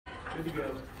Good to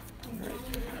go.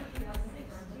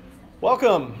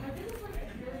 Welcome.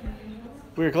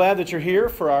 We're glad that you're here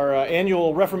for our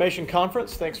annual Reformation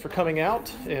conference. Thanks for coming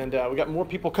out. And we got more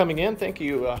people coming in. Thank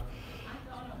you.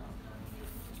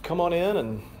 Come on in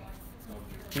and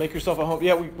make yourself at home.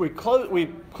 Yeah, we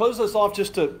close this off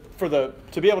just to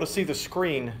be able to see the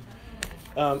screen.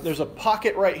 There's a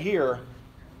pocket right here,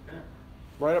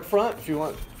 right up front. If you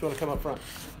want to come up front.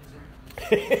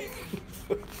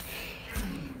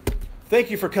 Thank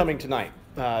you for coming tonight.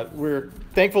 We're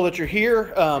thankful that you're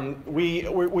here. We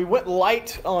went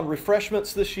light on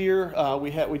refreshments this year.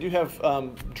 We do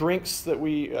have drinks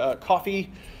that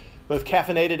coffee, both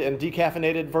caffeinated and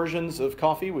decaffeinated versions of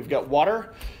coffee. We've got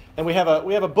water, and we have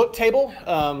a book table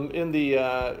in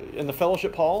the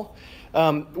fellowship hall.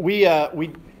 We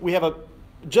have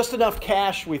just enough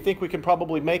cash. We think we can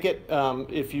probably make it.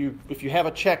 If you have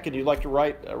a check and you'd like to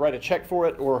write a check for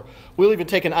it, or we'll even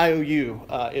take an IOU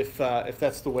if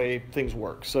that's the way things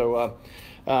work. So,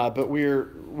 but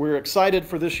we're excited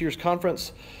for this year's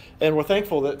conference, and we're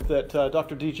thankful that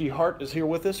Dr. D.G. Hart is here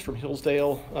with us from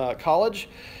Hillsdale College,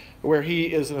 where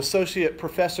he is an associate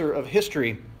professor of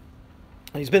history.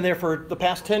 He's been there for the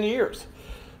past 10 years.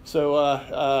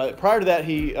 So prior to that,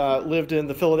 he lived in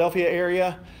the Philadelphia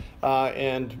area.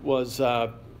 And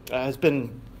has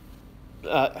been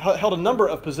held a number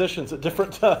of positions at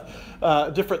different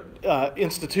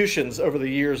institutions over the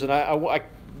years, and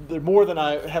there are more than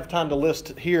I have time to list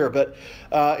here. But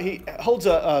he holds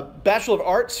a Bachelor of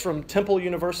Arts from Temple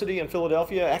University in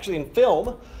Philadelphia, actually in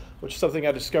film, which is something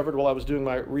I discovered while I was doing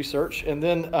my research, and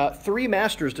then 3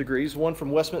 master's degrees, one from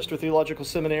Westminster Theological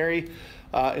Seminary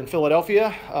in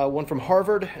Philadelphia, one from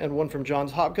Harvard, and one from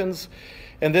Johns Hopkins.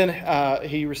 And then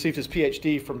he received his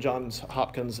PhD from Johns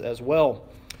Hopkins as well.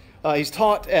 He's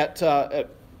taught at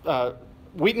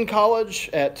Wheaton College,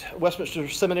 at Westminster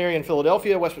Seminary in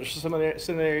Philadelphia, Westminster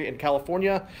Seminary in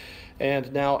California,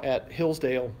 and now at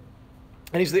Hillsdale.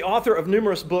 And he's the author of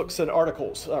numerous books and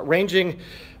articles, ranging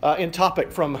in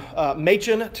topic from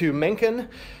Machen to Machen,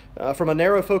 from a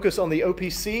narrow focus on the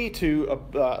OPC to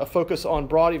a focus on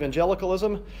broad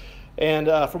evangelicalism. And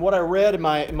from what I read in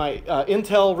my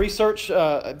Intel research,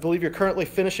 I believe you're currently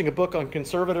finishing a book on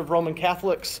conservative Roman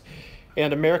Catholics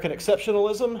and American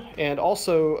exceptionalism, and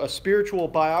also a spiritual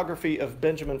biography of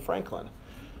Benjamin Franklin.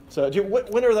 So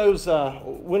when are those?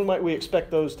 When might we expect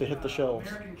those to hit the shelves?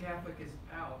 American Catholic is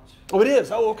out. Oh, it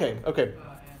is? Oh, okay. And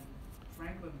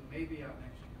Franklin may be out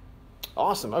next year.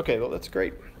 Awesome. Okay, well, that's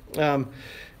great.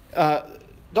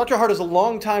 Dr. Hart is a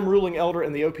longtime ruling elder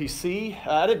in the OPC.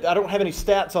 I don't have any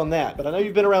stats on that, but I know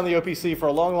you've been around the OPC for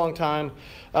a long, long time,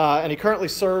 and he currently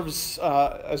serves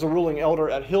as a ruling elder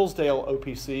at Hillsdale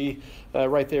OPC,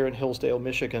 right there in Hillsdale,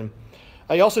 Michigan.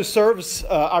 He also serves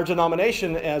our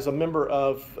denomination as a member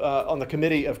on the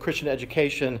Committee of Christian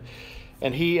Education,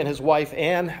 and he and his wife,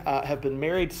 Ann, have been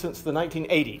married since the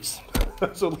 1980s.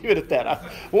 So leave it at that. I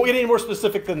won't get any more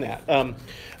specific than that.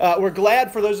 We're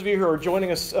glad for those of you who are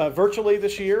joining us virtually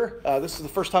this year. This is the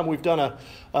first time we've done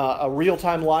a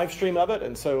real-time live stream of it,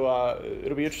 and so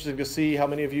it'll be interesting to see how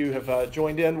many of you have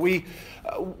joined in.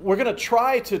 We're going to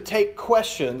try to take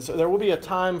questions. There will be a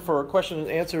time for questions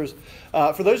and answers.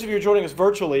 For those of you who are joining us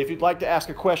virtually, if you'd like to ask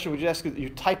a question, we just ask that you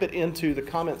type it into the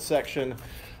comments section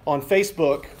on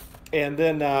Facebook, and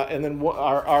then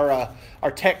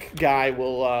our tech guy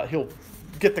he'll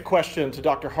get the question to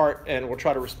Dr. Hart, and we'll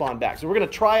try to respond back. So we're going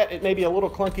to try it. It may be a little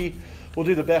clunky. We'll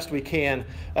do the best we can.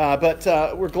 But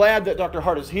we're glad that Dr.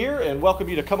 Hart is here, and welcome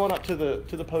you to come on up to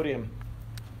the podium.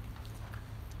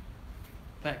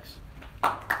 Thanks.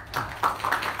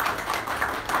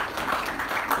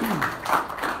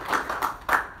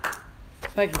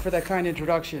 Thank you for that kind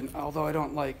introduction, although I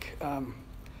don't like,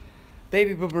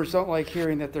 baby boomers don't like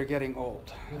hearing that they're getting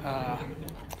old.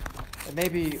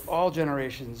 Maybe all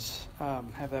generations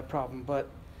have that problem, but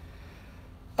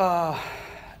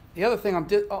the other thing, I'm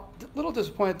a little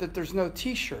disappointed that there's no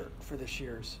T-shirt for this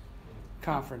year's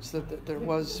conference. That there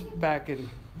was back in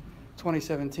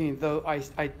 2017, though I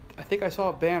think I saw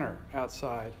a banner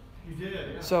outside. You did,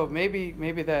 yeah. So maybe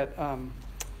that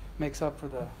makes up for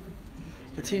the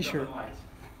T-shirt.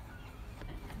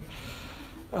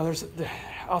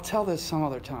 I'll tell this some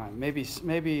other time, maybe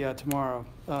tomorrow,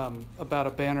 about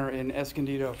a banner in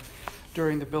Escondido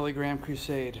during the Billy Graham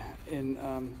Crusade in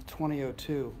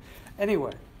 2002.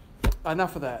 Anyway,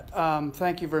 enough of that.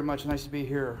 Thank you very much. Nice to be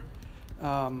here.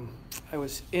 I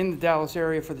was in the Dallas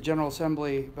area for the General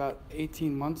Assembly about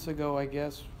 18 months ago, I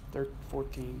guess,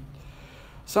 14.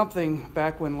 Something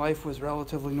back when life was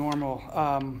relatively normal.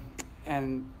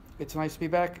 And it's nice to be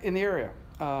back in the area.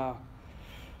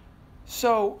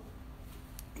 So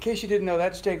case you didn't know,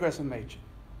 that's J. Gresham Machen.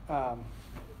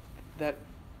 That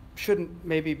shouldn't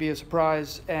maybe be a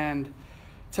surprise. And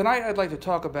tonight I'd like to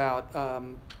talk about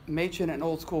Machen and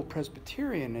old school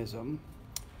Presbyterianism,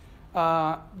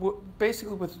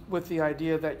 basically with the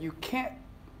idea that you can't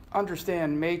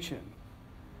understand Machen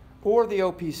or the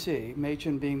OPC,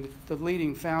 Machen being the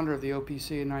leading founder of the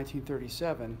OPC in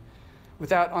 1937,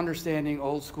 without understanding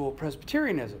old school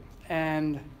Presbyterianism.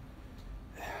 And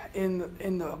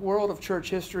in the world of church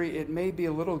history, it may be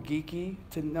a little geeky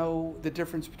to know the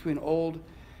difference between old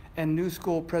and new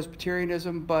school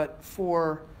Presbyterianism, but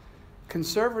for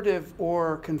conservative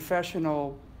or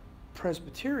confessional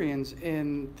Presbyterians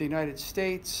in the United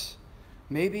States,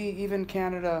 maybe even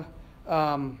Canada,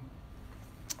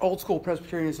 old school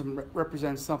Presbyterianism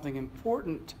represents something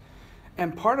important.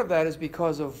 And part of that is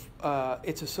because of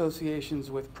its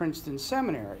associations with Princeton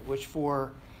Seminary, which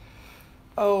for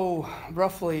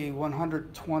roughly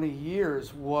 120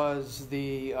 years was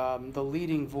the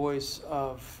leading voice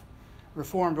of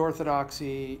Reformed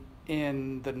Orthodoxy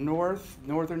in the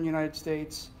northern United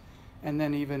States, and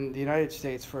then even the United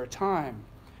States for a time.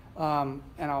 And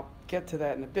I'll get to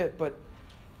that in a bit. But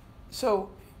so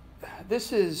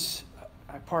this is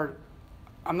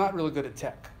I'm not really good at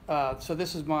tech. So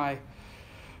this is my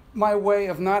way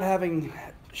of not having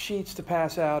sheets to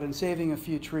pass out and saving a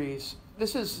few trees.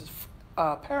 This is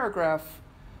a paragraph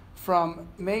from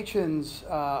Machen's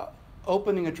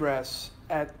opening address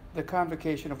at the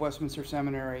Convocation of Westminster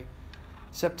Seminary,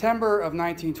 September of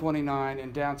 1929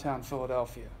 in downtown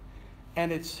Philadelphia. And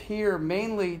it's here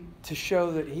mainly to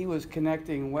show that he was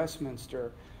connecting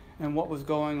Westminster and what was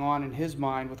going on in his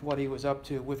mind with what he was up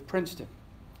to with Princeton.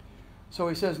 So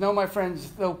he says, "No, my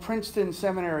friends, though Princeton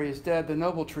Seminary is dead, the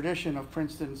noble tradition of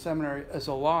Princeton Seminary is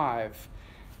alive."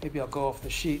 Maybe I'll go off the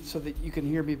sheet so that you can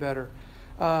hear me better.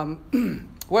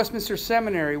 Westminster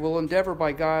Seminary will endeavor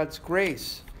by God's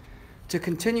grace to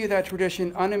continue that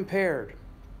tradition unimpaired.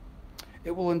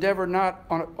 It will endeavor not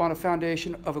on a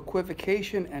foundation of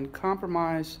equivocation and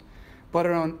compromise, but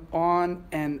on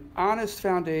an honest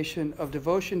foundation of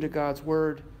devotion to God's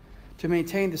word, to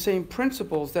maintain the same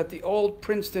principles that the old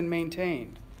Princeton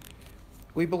maintained.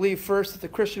 We believe first that the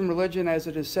Christian religion as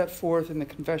it is set forth in the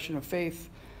Confession of Faith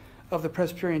of the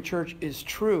Presbyterian Church is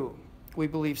true. We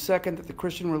believe second that the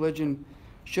Christian religion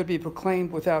should be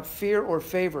proclaimed without fear or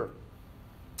favor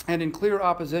and in clear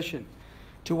opposition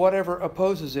to whatever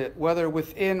opposes it, whether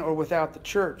within or without the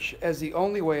church, as the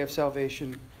only way of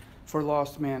salvation for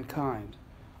lost mankind.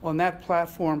 On that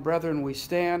platform, brethren, we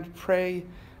stand, pray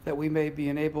that we may be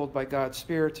enabled by God's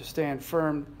Spirit to stand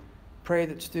firm. Pray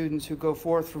that students who go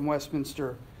forth from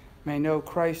Westminster may know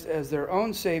Christ as their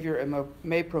own Savior and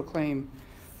may proclaim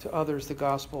to others the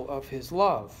gospel of his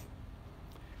love.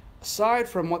 Aside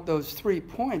from what those 3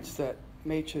 points that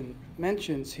Machen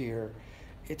mentions here,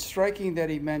 it's striking that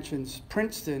he mentions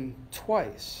Princeton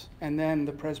twice, and then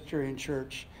the Presbyterian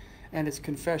Church and its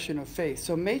confession of faith.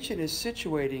 So Machen is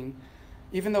situating,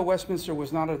 even though Westminster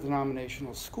was not a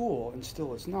denominational school, and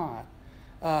still is not,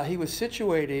 he was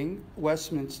situating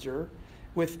Westminster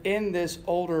within this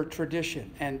older tradition.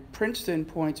 And Princeton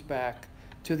points back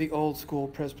to the old school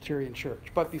Presbyterian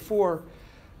Church. But before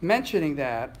mentioning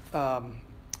that,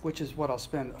 which is what I'll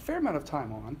spend a fair amount of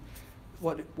time on,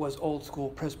 what was old school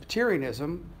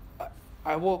Presbyterianism,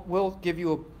 I will give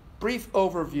you a brief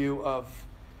overview of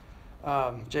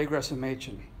J. Gresham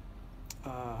Machen.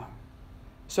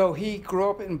 So he grew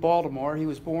up in Baltimore. He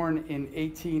was born in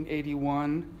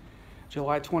 1881,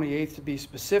 July 28th to be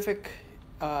specific.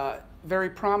 Very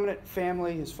prominent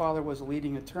family. His father was a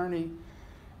leading attorney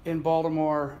in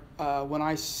Baltimore. When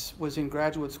I was in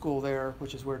graduate school there,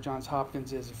 which is where Johns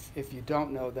Hopkins is, if you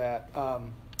don't know that,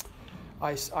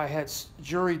 I had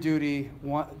jury duty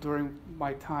during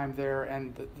my time there,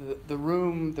 and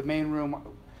the main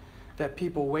room that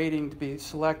people waiting to be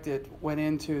selected went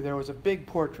into, there was a big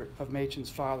portrait of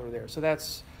Machen's father there. So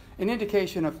that's an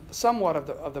indication of somewhat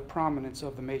of the prominence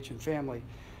of the Machen family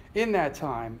in that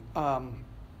time.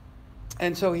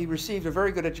 And so he received a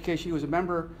very good education. He was a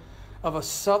member of a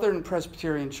Southern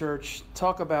Presbyterian church.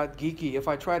 Talk about geeky. If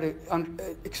I try to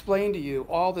explain to you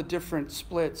all the different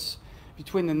splits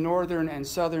between the northern and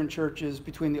southern churches,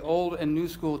 between the old and new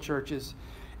school churches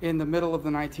in the middle of the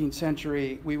 19th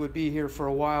century, we would be here for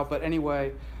a while. But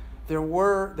anyway, there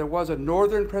was a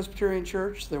northern Presbyterian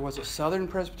church, there was a southern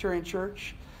Presbyterian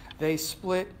church. They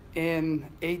split in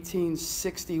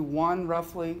 1861,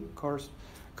 roughly, of course,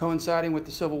 coinciding with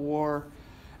the Civil War.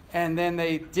 And then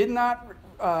they did not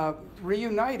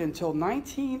reunite until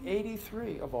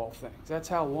 1983, of all things. That's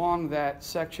how long that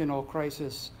sectional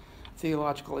crisis,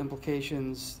 theological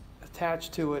implications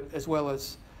attached to it, as well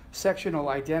as sectional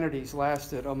identities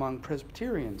lasted among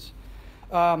Presbyterians.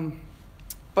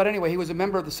 But anyway, he was a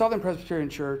member of the Southern Presbyterian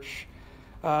Church,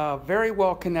 very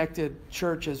well-connected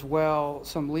church as well.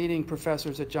 Some leading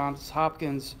professors at Johns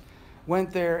Hopkins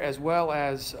went there, as well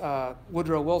as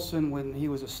Woodrow Wilson when he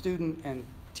was a student and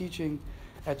teaching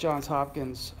at Johns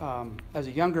Hopkins as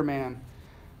a younger man.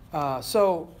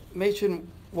 So Machen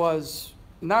was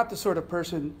not the sort of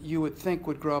person you would think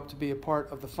would grow up to be a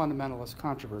part of the fundamentalist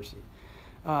controversy.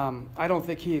 I don't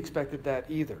think he expected that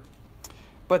either.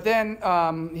 But then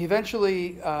he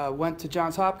eventually went to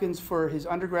Johns Hopkins for his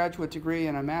undergraduate degree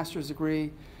and a master's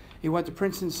degree. He went to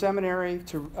Princeton Seminary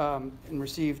and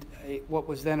received what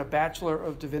was then a Bachelor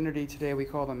of Divinity. Today we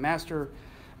call them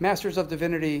Masters of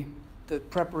Divinity, the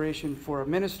preparation for a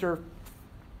minister.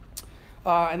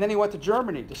 And then he went to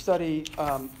Germany to study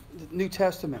the New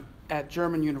Testament at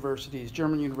German universities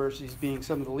being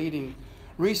some of the leading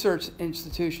research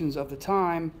institutions of the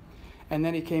time. And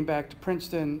then he came back to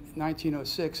Princeton in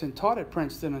 1906 and taught at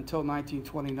Princeton until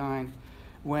 1929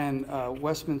 when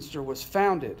Westminster was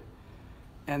founded.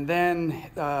 And then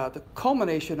the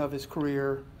culmination of his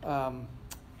career, the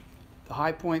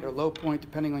high point or low point,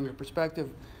 depending on your perspective,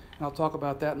 and I'll talk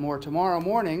about that more tomorrow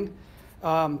morning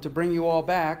to bring you all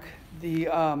back. He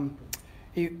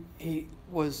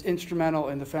was instrumental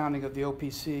in the founding of the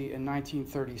OPC in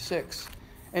 1936.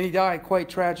 And he died quite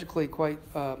tragically, quite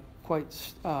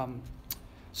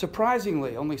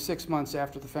surprisingly, only 6 months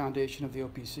after the foundation of the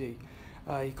OPC.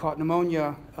 He caught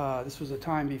pneumonia. This was a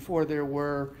time before there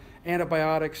were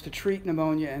antibiotics to treat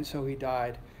pneumonia, and so he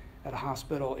died at a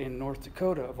hospital in North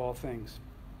Dakota, of all things.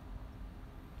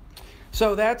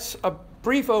 So that's a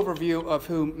brief overview of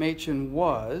who Machen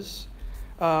was.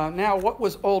 Now, what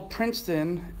was Old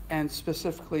Princeton? And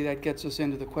specifically, that gets us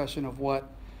into the question of what,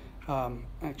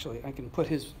 actually, I can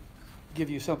give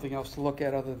you something else to look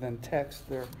at other than text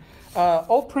there.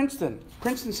 Old Princeton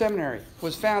Seminary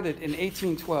was founded in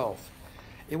 1812.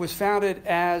 It was founded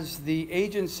as the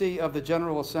agency of the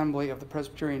General Assembly of the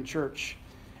Presbyterian Church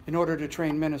in order to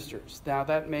train ministers. Now,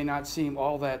 that may not seem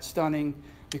all that stunning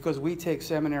because we take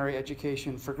seminary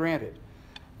education for granted.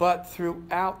 But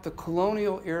throughout the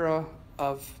colonial era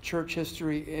of church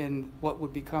history in what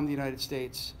would become the United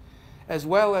States, as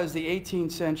well as the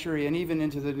 18th century and even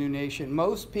into the new nation,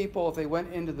 most people, if they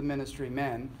went into the ministry,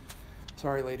 men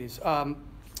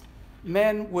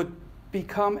would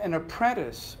become an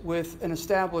apprentice with an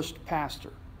established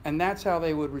pastor. And that's how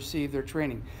they would receive their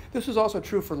training. This was also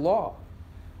true for law.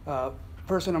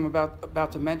 Person I'm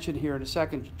about to mention here in a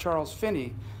second, Charles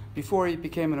Finney, before he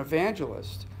became an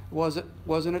evangelist, was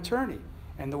an attorney.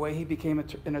 And the way he became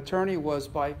an attorney was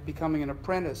by becoming an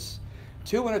apprentice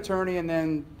to an attorney and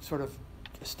then sort of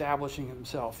establishing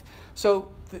himself.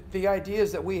 So the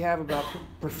ideas that we have about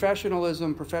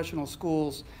professionalism, professional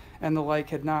schools, and the like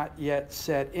had not yet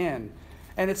set in.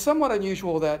 And it's somewhat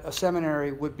unusual that a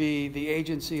seminary would be the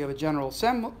agency of a General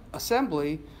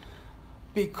Assembly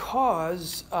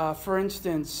because, for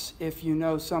instance, if you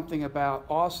know something about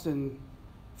Austin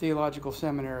Theological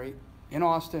Seminary in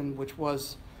Austin, which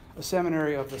was a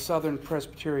seminary of the Southern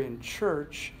Presbyterian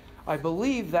Church, I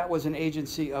believe that was an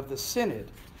agency of the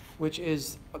Synod, which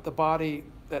is the body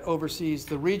that oversees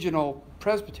the regional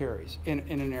presbyteries in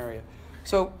an area.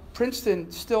 So Princeton,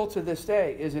 still to this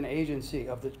day, is an agency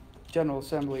of the General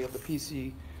Assembly of the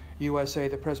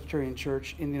PCUSA, the Presbyterian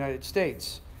Church in the United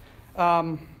States.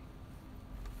 And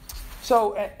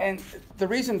the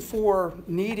reason for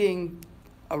needing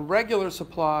a regular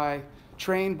supply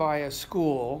trained by a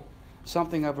school,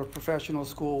 something of a professional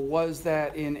school, was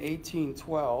that in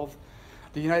 1812,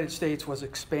 the United States was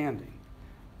expanding.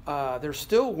 There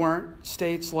still weren't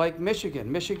states like Michigan.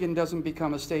 Michigan doesn't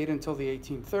become a state until the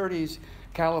 1830s.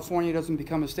 California doesn't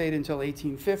become a state until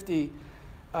 1850.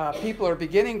 People are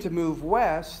beginning to move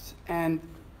west, and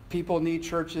people need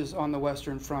churches on the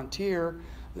western frontier.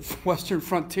 The western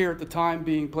frontier at the time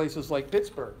being places like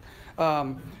Pittsburgh.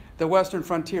 The western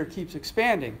frontier keeps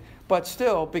expanding. But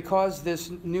still, because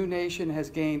this new nation has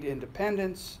gained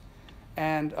independence,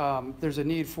 and there's a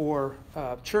need for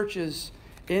churches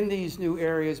in these new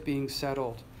areas being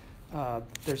settled,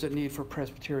 there's a need for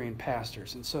Presbyterian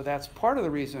pastors. And so that's part of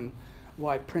the reason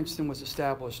why Princeton was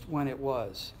established when it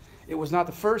was. It was not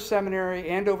the first seminary.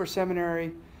 Andover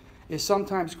Seminary is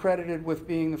sometimes credited with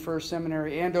being the first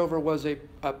seminary. Andover was a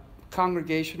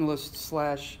Congregationalist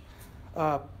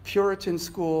 / Puritan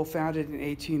school founded in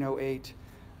 1808.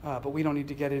 But we don't need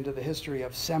to get into the history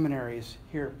of seminaries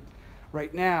here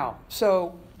right now.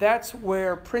 So that's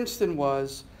where Princeton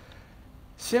was,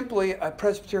 simply a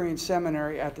Presbyterian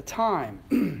seminary at the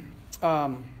time.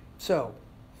 So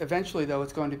eventually, though,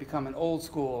 it's going to become an old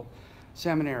school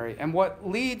seminary. And what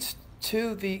leads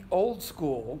to the old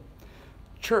school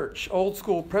church, old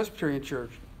school Presbyterian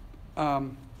church,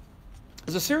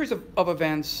 is a series of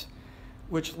events,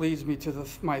 which leads me to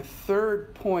my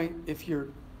third point, if you're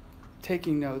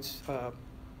taking notes,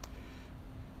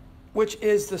 which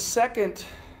is the second,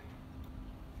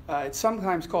 it's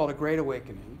sometimes called a Great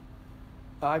Awakening.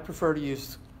 I prefer to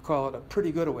call it a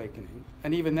pretty good awakening.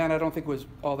 And even then, I don't think it was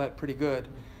all that pretty good.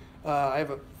 I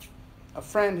have a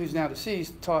friend who's now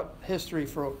deceased, taught history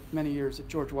for many years at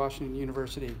George Washington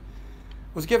University,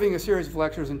 was giving a series of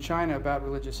lectures in China about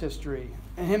religious history,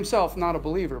 and himself not a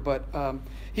believer, but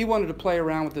he wanted to play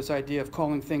around with this idea of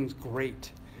calling things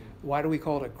great. Why do we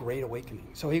call it a Great Awakening?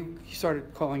 So he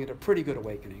started calling it a pretty good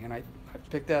awakening, and I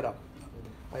picked that up.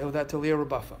 I owe that to Leo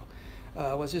Rebuffo,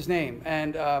 was his name.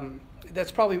 And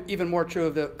that's probably even more true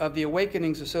of the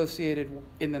awakenings associated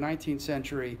in the 19th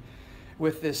century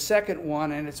with this second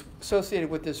one, and it's associated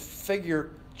with this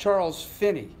figure, Charles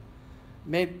Finney.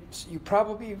 You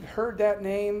probably heard that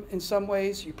name in some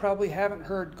ways. You probably haven't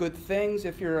heard good things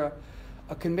if you're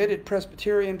a committed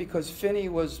Presbyterian, because Finney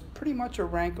was pretty much a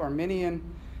rank Arminian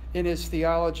in his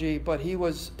theology, but he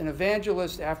was an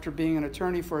evangelist after being an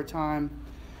attorney for a time.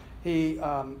 He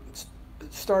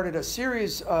started a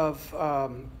series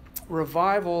of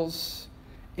revivals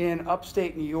in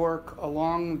upstate New York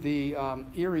along the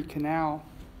Erie Canal,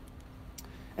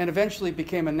 and eventually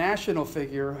became a national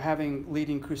figure,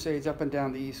 leading crusades up and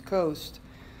down the East Coast.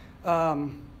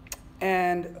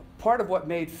 And part of what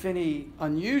made Finney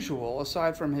unusual,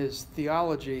 aside from his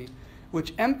theology,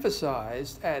 which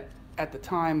emphasized at the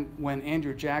time when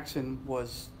Andrew Jackson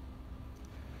was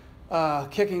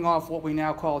kicking off what we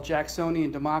now call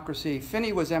Jacksonian democracy,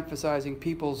 Finney was emphasizing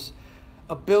people's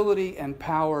ability and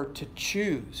power to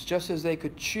choose, just as they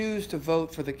could choose to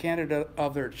vote for the candidate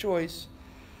of their choice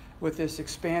with this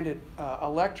expanded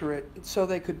electorate, so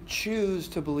they could choose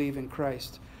to believe in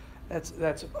Christ.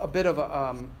 That's a bit of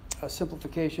a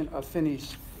simplification of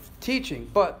Finney's teaching.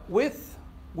 But with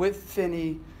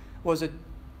Finney was a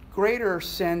greater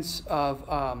sense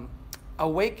of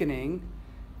awakening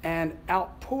and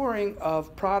outpouring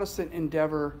of Protestant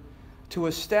endeavor to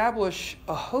establish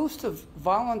a host of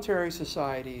voluntary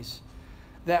societies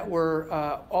that were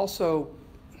also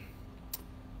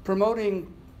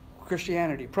promoting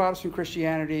Christianity, Protestant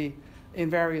Christianity in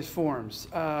various forms.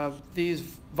 These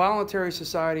voluntary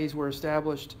societies were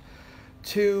established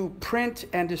to print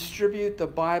and distribute the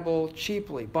Bible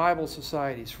cheaply. Bible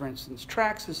societies, for instance,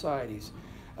 tract societies,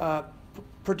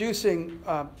 producing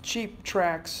cheap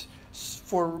tracts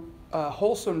for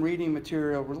wholesome reading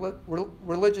material,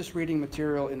 religious reading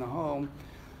material in the home.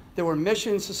 There were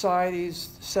mission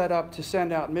societies set up to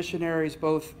send out missionaries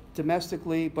both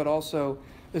domestically, but also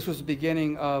this was the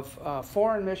beginning of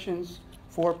foreign missions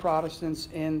for Protestants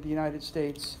in the United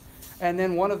States. And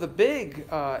then one of the big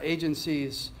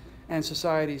agencies and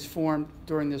societies formed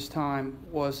during this time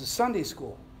was the Sunday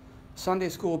school. Sunday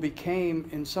school became,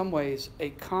 in some ways, a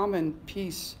common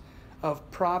piece of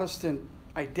Protestant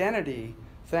identity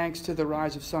thanks to the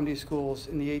rise of Sunday schools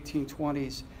in the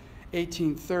 1820s,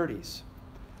 1830s.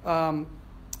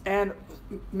 And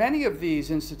many of these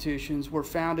institutions were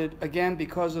founded, again,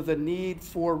 because of the need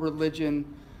for religion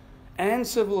and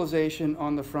civilization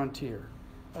on the frontier.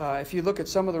 If you look at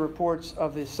some of the reports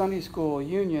of the Sunday School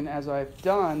Union, as I've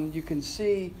done, you can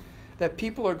see that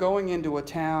people are going into a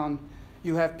town.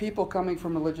 You have people coming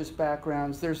from religious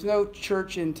backgrounds. There's no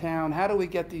church in town. How do we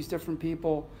get these different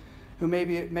people who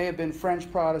may have been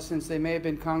French Protestants, they may have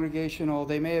been Congregational,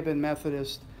 they may have been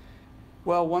Methodist?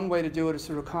 Well, one way to do it is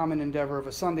through a common endeavor of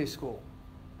a Sunday school.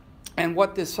 And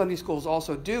what this Sunday schools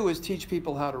also do is teach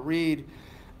people how to read,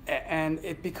 and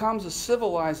it becomes a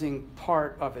civilizing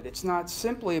part of it. It's not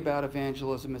simply about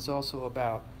evangelism, it's also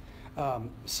about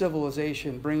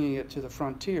civilization, bringing it to the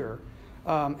frontier.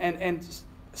 And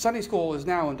Sunday school is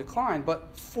now in decline, but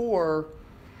for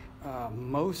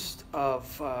most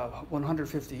of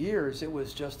 150 years, it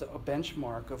was just a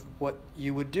benchmark of what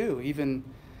you would do. Even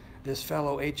this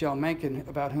fellow H.L. Mencken,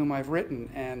 about whom I've written,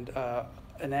 and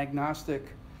an agnostic,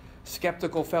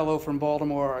 skeptical fellow from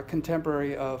Baltimore, a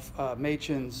contemporary of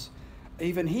Machen's,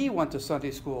 even he went to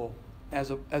Sunday school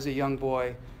as a young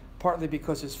boy, partly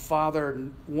because his father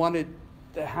wanted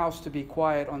the house to be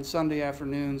quiet on Sunday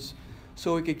afternoons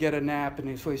so he could get a nap,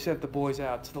 and so he sent the boys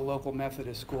out to the local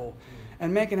Methodist school.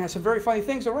 And Mencken has some very funny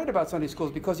things to write about Sunday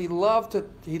schools, because he loved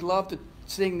to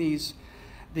sing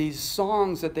these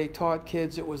songs that they taught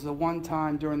kids. It was the one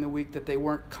time during the week that they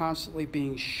weren't constantly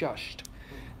being shushed.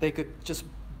 They could just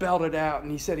belt it out,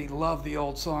 and he said he loved the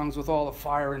old songs with all the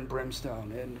fire and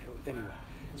brimstone. And anyway,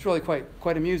 it's really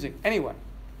quite amusing. Anyway,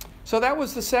 so that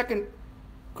was the second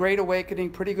Great Awakening,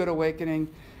 Pretty Good Awakening,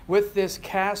 with this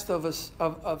cast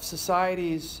of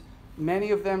societies,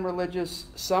 many of them religious,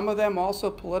 some of them also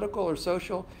political or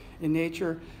social in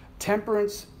nature,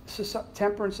 temperance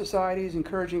societies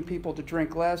encouraging people to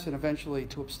drink less and eventually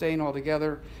to abstain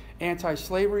altogether,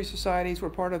 anti-slavery societies were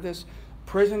part of this,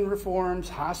 prison reforms,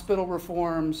 hospital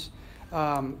reforms,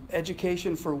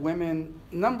 education for women,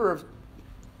 number of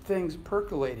things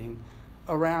percolating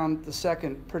around the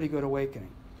second Pretty Good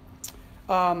Awakening.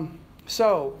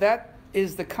 So that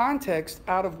is the context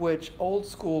out of which old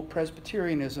school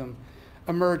Presbyterianism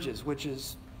emerges, which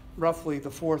is roughly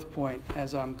the fourth point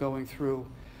as I'm going through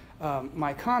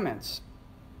my comments.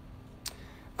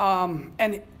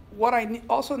 And what I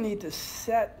also need to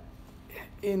set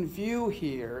in view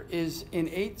here is in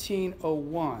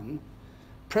 1801,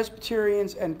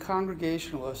 Presbyterians and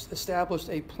Congregationalists established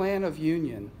a plan of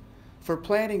union for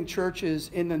planting churches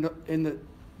in the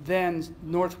then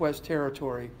Northwest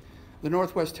Territory, the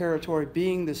Northwest Territory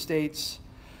being the states,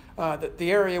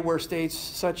 the area where states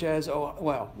such as,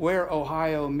 where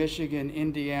Ohio, Michigan,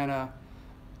 Indiana,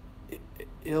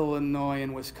 Illinois,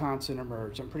 and Wisconsin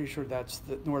emerged. I'm pretty sure that's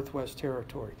the Northwest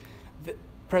Territory. The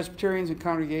Presbyterians and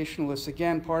Congregationalists,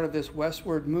 again, part of this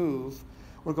westward move,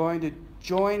 were going to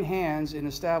join hands in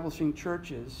establishing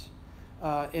churches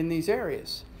in these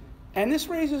areas. And this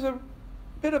raises a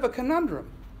bit of a conundrum.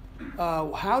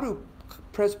 How do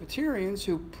Presbyterians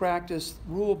who practice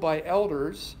rule by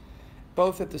elders,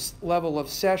 both at the level of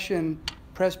session,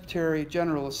 presbytery,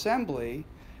 general assembly,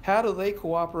 how do they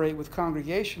cooperate with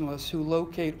Congregationalists who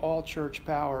locate all church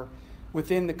power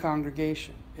within the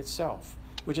congregation itself,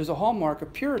 which is a hallmark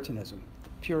of Puritanism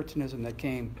that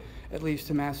came at least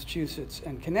to Massachusetts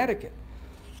and Connecticut.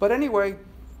 But anyway,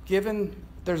 given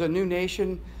there's a new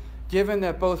nation, given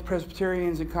that both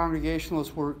Presbyterians and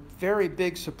Congregationalists were very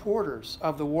big supporters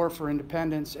of the War for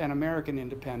Independence and American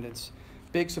independence,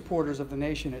 big supporters of the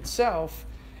nation itself,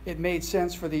 it made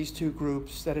sense for these two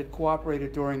groups that had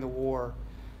cooperated during the war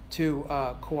to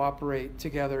cooperate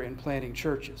together in planting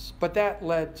churches. But that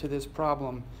led to this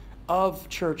problem of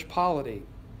church polity.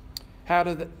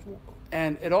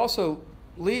 And it also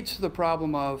leads to the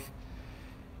problem of,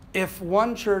 if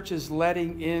one church is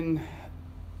letting in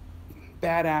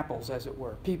bad apples, as it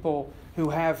were, people who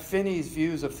have Finney's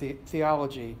views of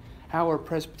theology, how are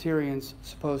Presbyterians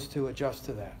supposed to adjust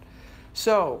to that?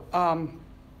 So,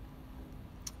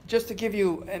 just to give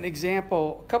you an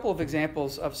example, a couple of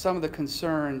examples of some of the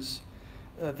concerns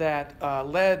that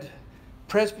led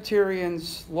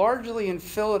Presbyterians, largely in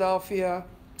Philadelphia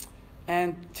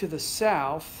and to the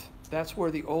south, that's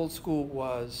where the old school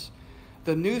was.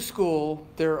 The new school,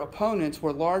 their opponents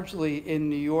were largely in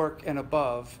New York and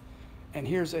above. And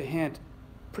here's a hint,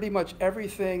 pretty much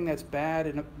everything that's bad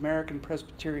in American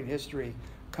Presbyterian history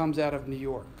comes out of New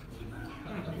York.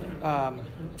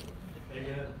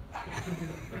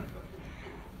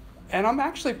 And I'm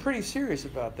actually pretty serious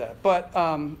about that. But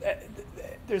I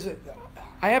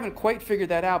haven't quite figured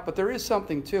that out, but there is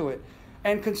something to it.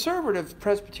 And conservative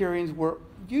Presbyterians were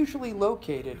usually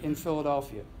located in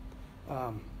Philadelphia.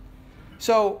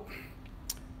 So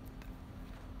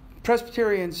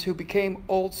Presbyterians who became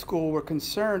old school were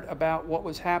concerned about what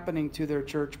was happening to their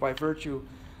church by virtue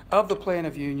of the Plan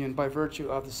of Union, by virtue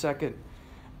of the Second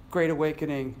Great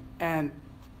Awakening, and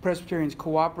Presbyterians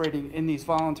cooperating in these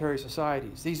voluntary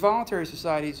societies. These voluntary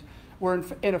societies were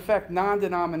in effect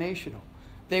non-denominational.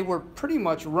 They were pretty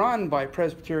much run by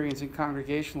Presbyterians and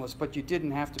Congregationalists, but you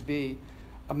didn't have to be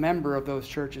a member of those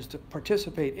churches to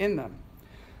participate in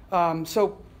them.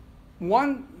 So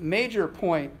one major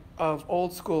point of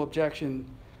old school objection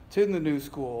to the new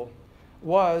school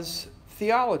was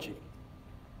theology.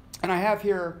 And I have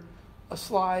here a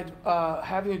slide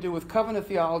having to do with covenant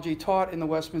theology taught in the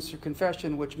Westminster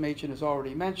Confession, which Machen has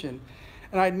already mentioned.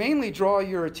 And I'd mainly draw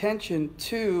your attention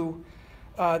to,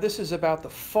 this is about the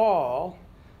fall,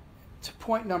 to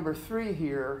point number 3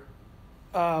 here,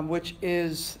 which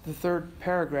is the third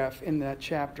paragraph in that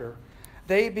chapter.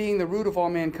 They being the root of all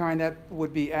mankind, that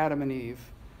would be Adam and Eve.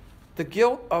 The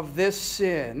guilt of this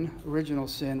sin, original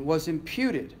sin, was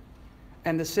imputed,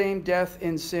 and the same death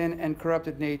in sin and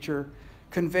corrupted nature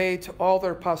conveyed to all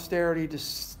their posterity,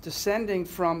 descending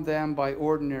from them by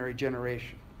ordinary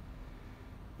generation.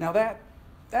 Now that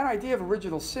idea of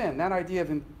original sin, that idea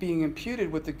of being imputed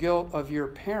with the guilt of your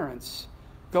parents,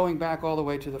 going back all the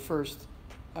way to the first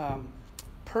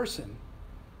person,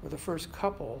 or the first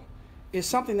couple, is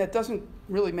something that doesn't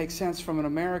really make sense from an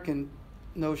American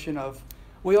notion of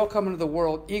we all come into the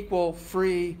world equal,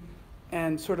 free,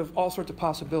 and sort of all sorts of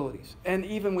possibilities. And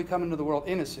even we come into the world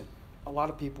innocent. A lot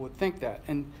of people would think that.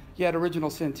 And yet original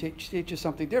sin teaches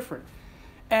something different.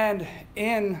 And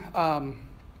in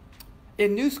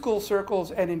New School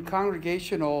circles and in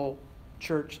congregational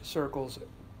church circles,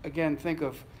 again,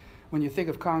 when you think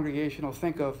of congregational,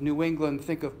 think of New England,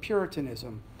 think of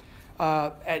Puritanism.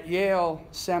 At Yale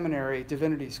Seminary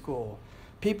Divinity School,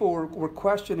 people were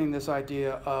questioning this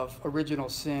idea of original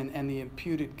sin and the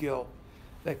imputed guilt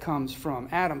that comes from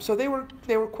Adam. So they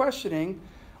were questioning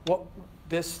what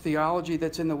this theology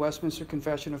that's in the Westminster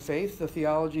Confession of Faith, the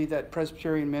theology that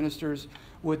Presbyterian ministers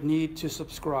would need to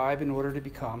subscribe in order to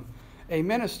become a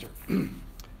minister.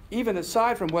 Even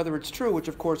aside from whether it's true, which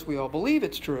of course we all believe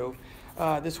it's true,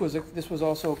 this was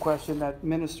also a question that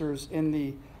ministers in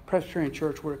the Presbyterian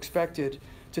Church were expected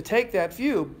to take that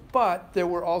view, but there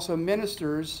were also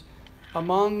ministers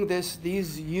among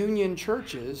these union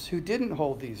churches who didn't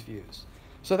hold these views.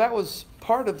 So that was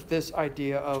part of this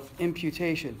idea of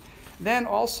imputation. Then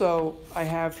also I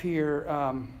have here,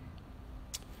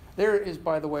 there is,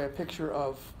 by the way, a picture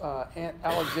of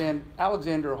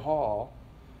Alexander Hall,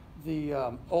 the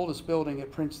oldest building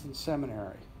at Princeton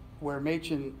Seminary, where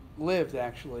Machen lived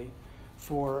actually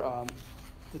for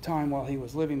the time while he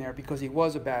was living there, because he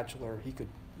was a bachelor. He could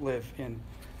live in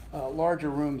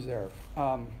larger rooms there.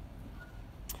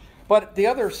 But the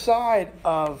other side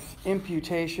of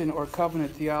imputation or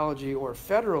covenant theology or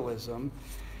federalism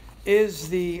is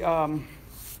the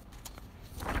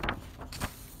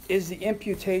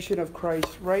imputation of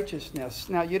Christ's righteousness.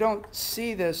 Now, you don't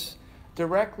see this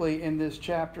directly in this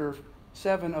chapter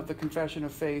 7 of the Confession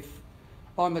of Faith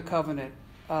on the covenant,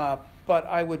 but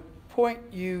I would point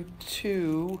you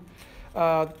to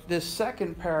this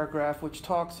second paragraph, which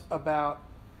talks about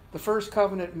the first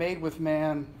covenant made with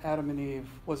man, Adam and Eve,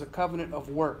 was a covenant of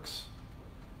works,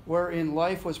 wherein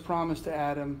life was promised to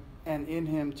Adam and in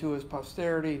him to his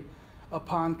posterity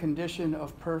upon condition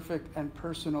of perfect and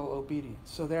personal obedience.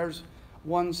 So there's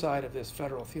one side of this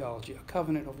federal theology, a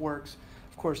covenant of works.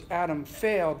 Of course, Adam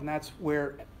failed, and that's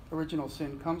where original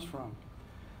sin comes from.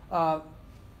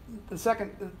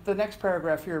 The next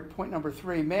paragraph here, point number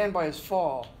 3, man by his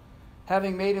fall,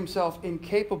 having made himself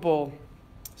incapable,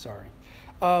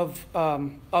 of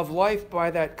life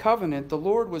by that covenant, the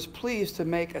Lord was pleased to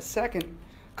make a second,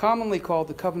 commonly called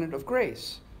the covenant of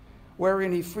grace,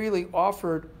 wherein he freely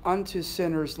offered unto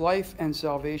sinners life and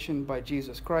salvation by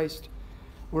Jesus Christ,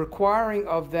 requiring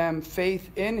of them faith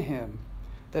in him,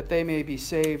 that they may be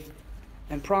saved,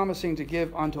 and promising to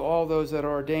give unto all those that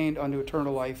are ordained unto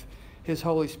eternal life his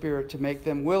Holy Spirit, to make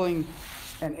them willing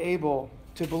and able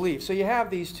to believe. So you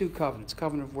have these two covenants,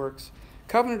 covenant of works,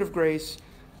 covenant of grace.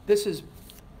 This is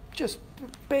just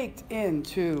baked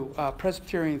into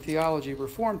Presbyterian theology,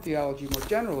 Reformed theology more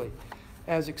generally,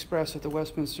 as expressed at the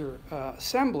Westminster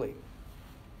Assembly.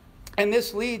 And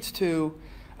this leads to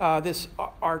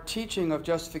our teaching of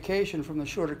justification from the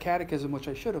Shorter Catechism, which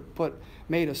I should have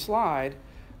made a slide.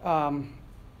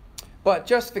 But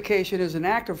justification is an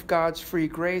act of God's free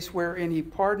grace wherein he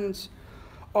pardons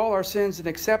all our sins and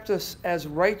accepts us as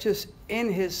righteous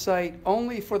in his sight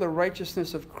only for the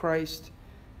righteousness of Christ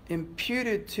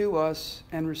imputed to us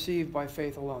and received by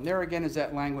faith alone. There again is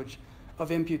that language of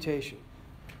imputation.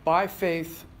 By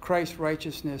faith, Christ's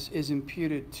righteousness is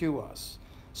imputed to us,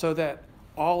 so that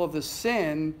all of the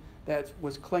sin that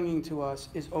was clinging to us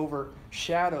is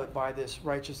overshadowed by this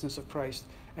righteousness of Christ,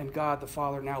 and God the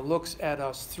Father now looks at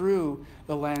us through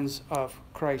the lens of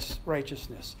Christ's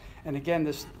righteousness. And again,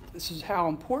 this is how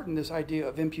important this idea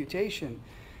of imputation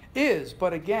is.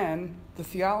 But again, the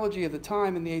theology of the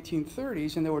time in the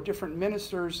 1830s, and there were different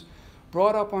ministers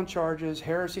brought up on charges,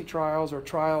 heresy trials or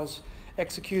trials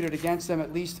executed against them,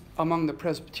 at least among the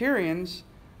Presbyterians,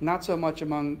 not so much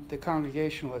among the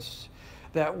Congregationalists,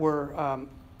 that were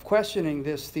questioning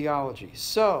this theology.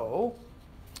 So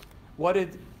what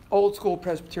did old school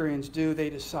Presbyterians do? They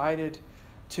decided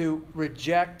to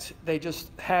reject, they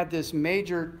just had this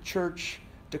major church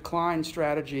decline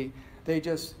strategy. They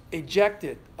just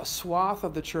ejected a swath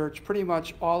of the church, pretty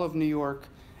much all of New York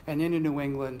and into New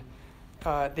England.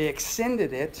 They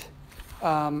extended it.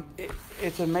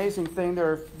 It's an amazing thing. There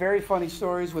are very funny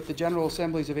stories with the General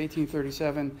Assemblies of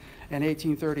 1837 and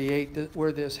 1838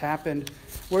 where this happened,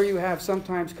 where you have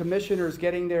sometimes commissioners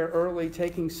getting there early,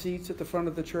 taking seats at the front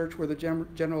of the church where the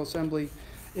General Assembly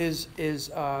is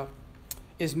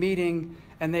meeting,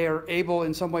 and they are able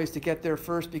in some ways to get there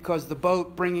first because the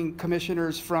boat bringing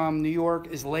commissioners from New York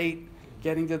is late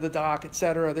getting to the dock,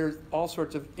 etc. There's all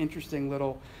sorts of interesting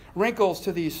little wrinkles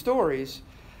to these stories.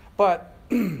 But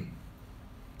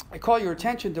I call your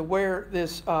attention to where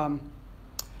this, a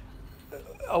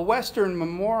Western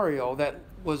memorial that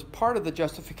was part of the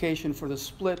justification for the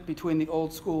split between the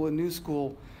old school and new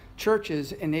school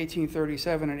churches in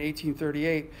 1837 and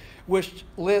 1838, which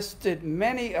listed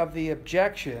many of the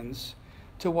objections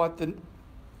to what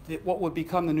would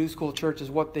become the New School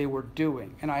churches, what they were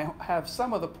doing. And I have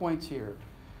some of the points here.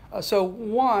 So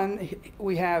one,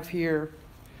 we have here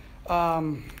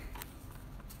the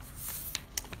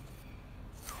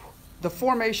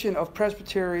formation of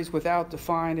presbyteries without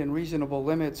defined and reasonable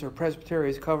limits, or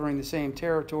presbyteries covering the same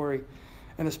territory,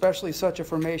 and especially such a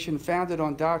formation founded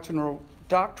on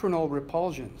doctrinal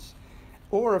repulsions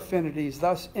or affinities,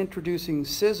 thus introducing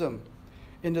schism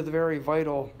into the very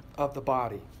vital of the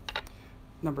body.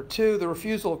 Number two, the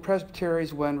refusal of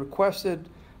presbyteries when requested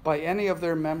by any of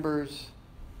their members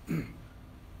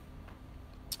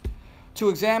to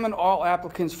examine all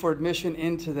applicants for admission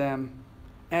into them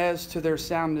as to their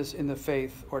soundness in the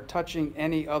faith, or touching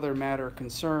any other matter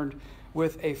concerned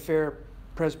with a fair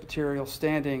presbyterial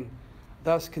standing,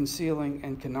 thus concealing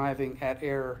and conniving at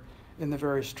error in the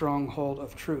very stronghold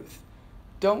of truth.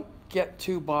 Don't get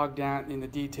too bogged down in the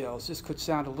details. This could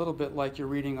sound a little bit like you're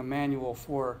reading a manual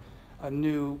for a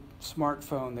new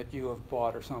smartphone that you have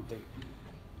bought or something.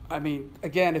 I mean,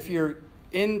 again, if you're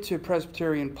into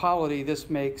Presbyterian polity, this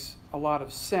makes a lot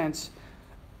of sense.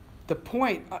 The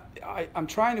point I'm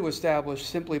trying to establish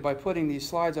simply by putting these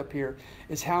slides up here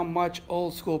is how much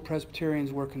old school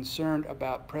Presbyterians were concerned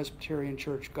about Presbyterian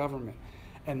church government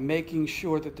and making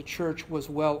sure that the church was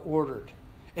well ordered.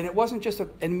 And it wasn't just an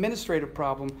administrative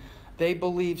problem. They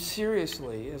believed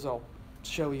seriously, as I'll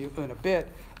show you in a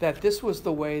bit, that this was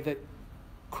the way that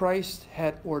Christ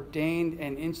had ordained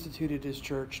and instituted his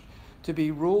church to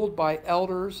be ruled by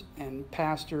elders and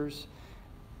pastors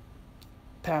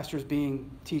being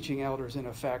teaching elders in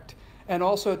effect, and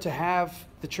also to have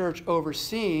the church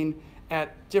overseen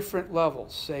at different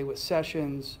levels, say with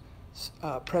sessions,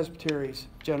 presbyteries,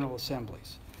 general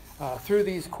assemblies. Through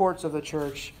these courts of the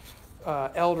church,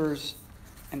 elders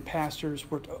and pastors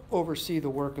were to oversee the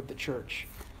work of the church.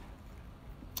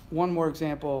 One more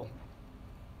example,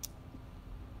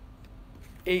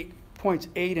 points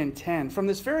 8 and 10. From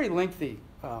this very lengthy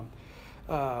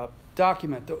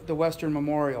document, the Western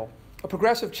Memorial, a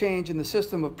progressive change in the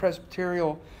system of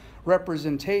presbyterial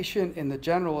representation in the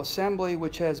General Assembly,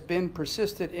 which has been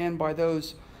persisted in by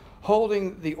those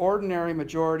holding the ordinary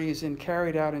majorities and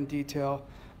carried out in detail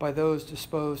by those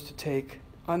disposed to take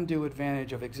undue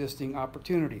advantage of existing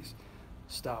opportunities.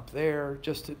 Stop there,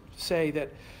 just to say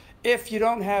that if you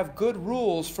don't have good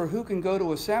rules for who can go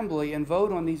to assembly and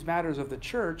vote on these matters of the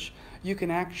church, you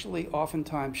can actually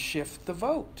oftentimes shift the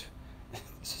vote.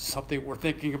 This is something we're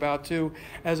thinking about too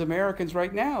as Americans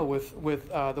right now with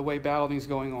the way balloting is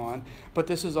going on. But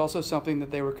this is also something that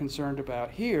they were concerned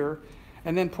about here.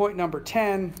 And then point number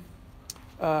 10,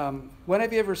 when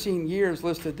have you ever seen years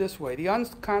listed this way? The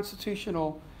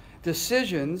unconstitutional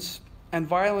decisions and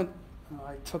violent,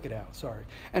 I took it out, sorry,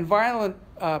 and violent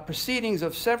proceedings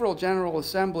of several general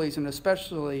assemblies, and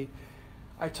especially,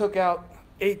 I took out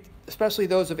especially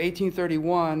those of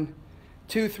 1831,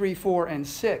 2, 3, 4, and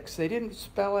 6. They didn't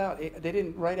spell out, they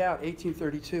didn't write out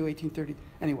 1832, 1830,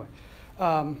 anyway.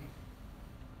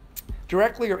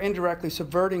 Directly or indirectly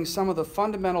subverting some of the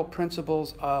fundamental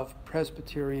principles of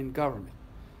Presbyterian government.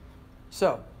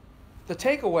 So, the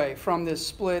takeaway from this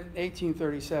split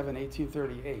 1837,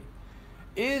 1838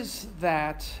 is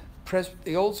that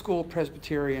the old school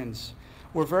Presbyterians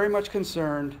were very much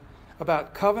concerned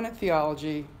about covenant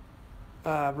theology,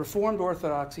 Reformed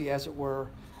orthodoxy, as it were,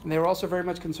 and they were also very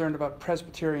much concerned about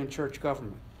Presbyterian church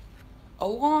government.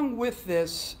 Along with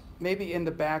this, maybe in the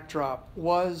backdrop,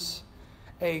 was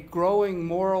a growing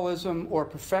moralism or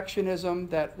perfectionism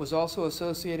that was also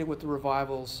associated with the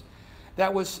revivals,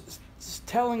 that was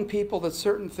telling people that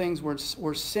certain things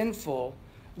were sinful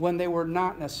when they were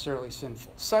not necessarily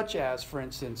sinful, such as, for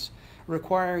instance,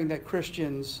 requiring that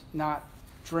Christians not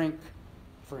drink,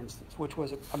 for instance, which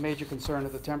was a major concern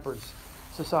of the temperance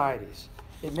societies.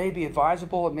 It may be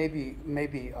advisable, it may be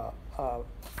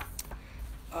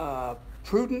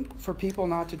prudent for people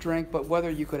not to drink, but whether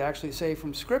you could actually say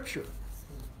from Scripture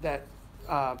that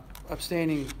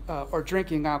abstaining or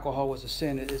drinking alcohol was a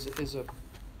sin is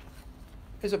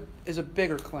a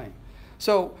bigger claim.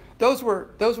 So those were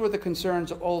the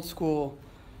concerns of old school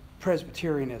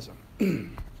Presbyterianism. Let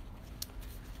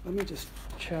me just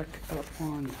check up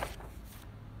on.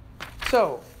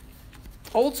 So,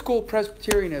 old school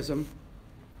Presbyterianism,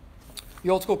 the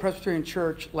old school Presbyterian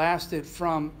church lasted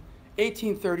from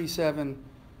 1837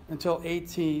 until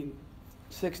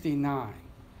 1869.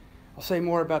 I'll say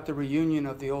more about the reunion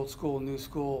of the old school and new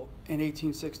school in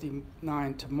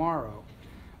 1869 tomorrow,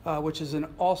 which is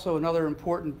also another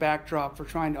important backdrop for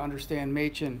trying to understand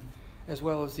Machen as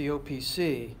well as the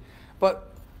OPC.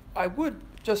 But I would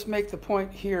just make the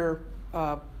point here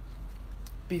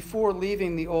before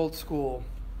leaving the old school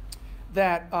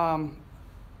that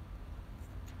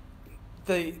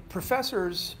the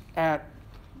professors at,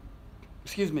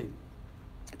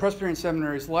 Presbyterian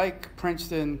seminaries like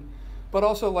Princeton, but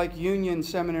also like Union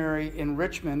Seminary in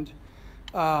Richmond,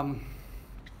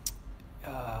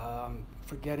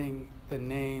 forgetting the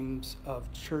names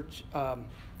of church,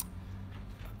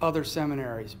 other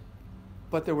seminaries,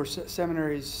 but there were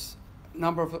seminaries, a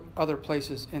number of other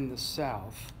places in the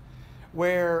South,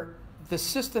 where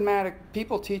the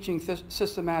people teaching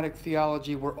systematic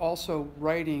theology were also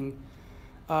writing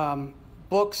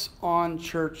books on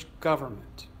church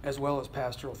government as well as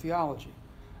pastoral theology.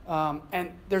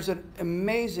 And there's an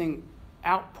amazing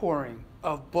outpouring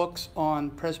of books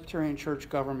on Presbyterian church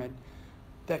government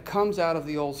that comes out of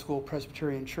the old school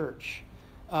Presbyterian church.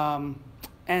 And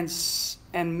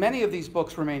many of these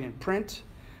books remain in print.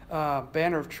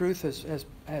 Banner of Truth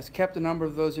has kept a number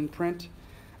of those in print.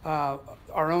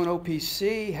 Our own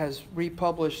OPC has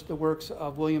republished the works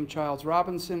of William Childs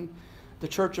Robinson, The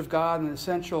Church of God, an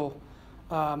essential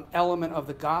element of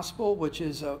the gospel, which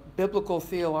is a biblical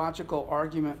theological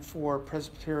argument for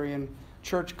Presbyterian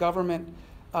church government.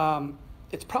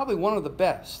 It's probably one of the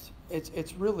best.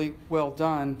 It's really well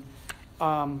done.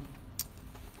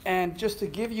 And just to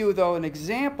give you, though, an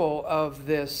example of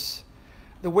this,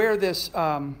 where this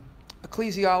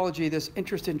ecclesiology, this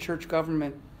interest in church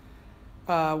government,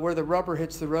 where the rubber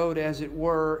hits the road, as it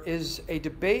were, is a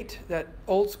debate that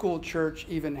old school church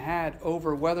even had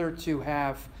over whether to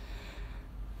have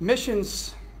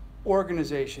missions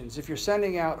organizations. If you're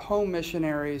sending out home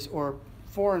missionaries or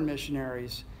foreign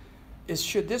missionaries,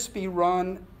 should this be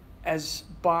run as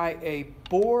by a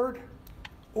board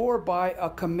or by a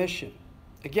commission?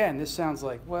 Again, this sounds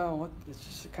like, well, it's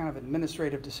just a kind of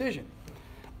administrative decision.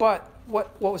 But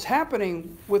what was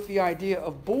happening with the idea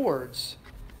of boards,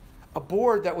 a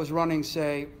board that was running,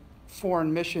 say,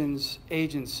 foreign missions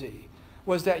agency,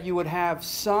 was that you would have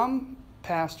some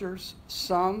pastors,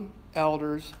 some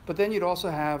elders, but then you'd also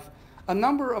have a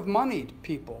number of moneyed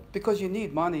people, because you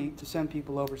need money to send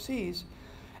people overseas.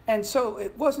 And so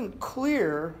it wasn't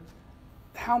clear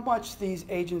how much these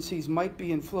agencies might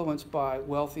be influenced by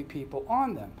wealthy people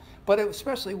on them. But it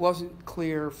especially wasn't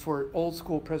clear for old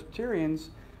school Presbyterians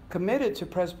committed to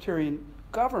Presbyterian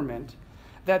government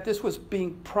that this was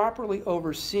being properly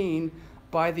overseen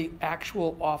by the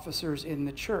actual officers in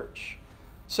the church.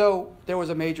 So there was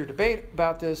a major debate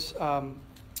about this.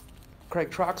 Craig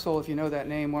Troxell, if you know that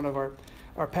name, one of our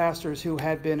pastors who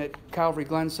had been at Calvary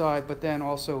Glenside, but then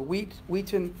also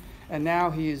Wheaton, and now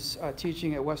he's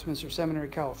teaching at Westminster Seminary,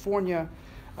 California.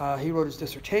 He wrote his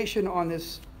dissertation on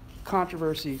this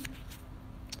controversy.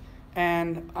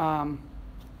 And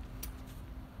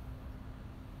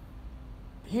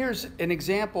here's an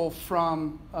example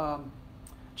from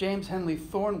James Henley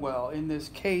Thornwell in this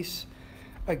case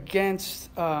against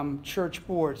church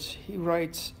boards. He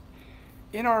writes,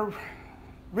 "In our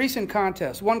recent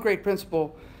contest, one great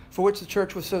principle for which the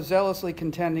church was so zealously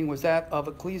contending was that of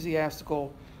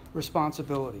ecclesiastical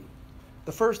responsibility.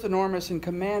 The first enormous and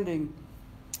commanding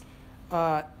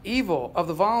evil of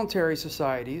the voluntary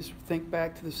societies," think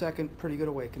back to the Second Pretty Good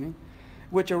Awakening,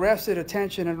 "which arrested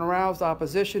attention and aroused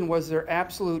opposition was their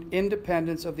absolute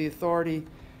independence of the authority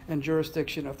and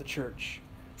jurisdiction of the church.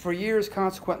 For years,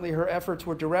 consequently, her efforts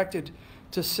were directed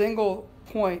to the single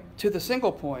point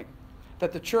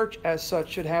that the church as such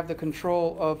should have the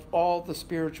control of all the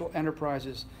spiritual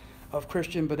enterprises of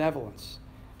Christian benevolence.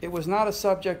 It was not a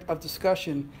subject of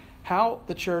discussion how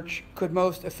the church could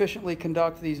most efficiently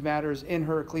conduct these matters in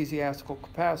her ecclesiastical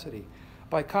capacity.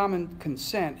 By common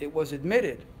consent, it was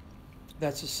admitted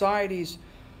that societies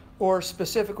or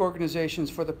specific organizations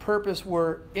for the purpose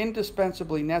were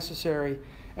indispensably necessary,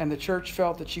 and the church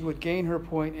felt that she would gain her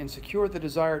point and secure the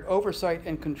desired oversight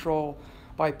and control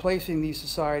by placing these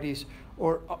societies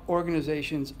or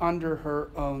organizations under her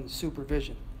own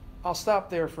supervision." I'll stop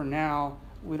there for now.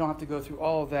 We don't have to go through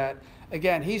all of that.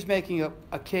 Again, he's making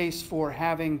a case for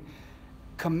having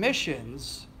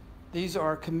commissions. These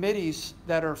are committees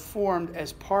that are formed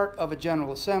as part of a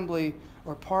General Assembly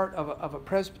or part of a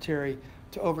presbytery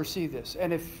to oversee this.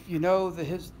 And if you know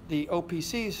the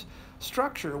OPC's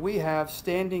structure, we have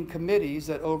standing committees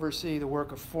that oversee the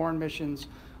work of foreign missions,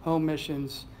 home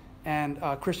missions, and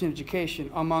Christian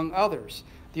education, among others.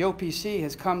 The OPC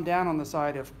has come down on the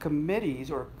side of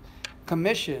committees or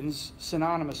commissions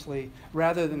synonymously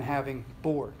rather than having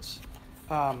boards.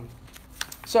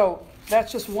 So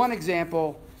that's just one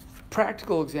example,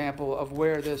 practical example of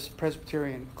where this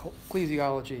Presbyterian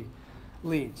ecclesiology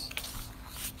leads.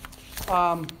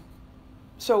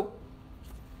 So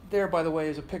there, by the way,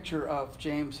 is a picture of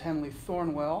James Henley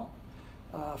Thornwell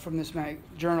from this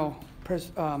journal,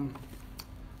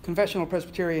 Confessional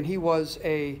Presbyterian. He was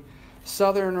a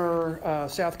Southerner,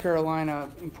 South Carolina,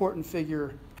 important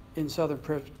figure in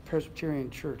Southern Presbyterian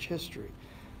church history.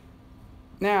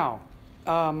 Now,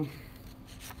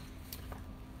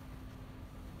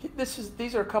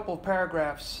 these are a couple of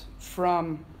paragraphs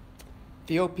from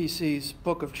the OPC's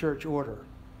Book of Church Order,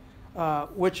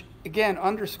 which again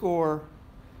underscore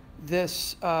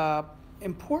this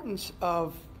importance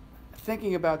of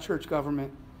thinking about church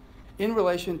government in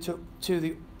relation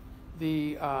to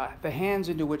the hands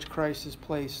into which Christ has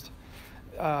placed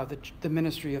the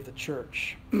ministry of the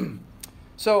church.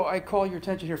 So I call your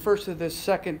attention here first to this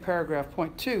second paragraph,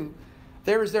 point 2.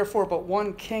 There is therefore but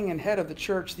one king and head of the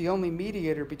church, the only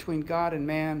mediator between God and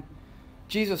man,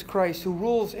 Jesus Christ, who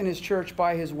rules in his church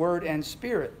by his word and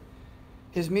spirit.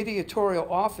 His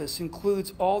mediatorial office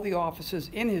includes all the offices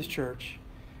in his church.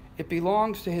 It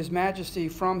belongs to his majesty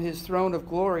from his throne of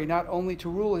glory, not only to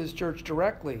rule his church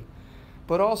directly,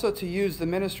 but also to use the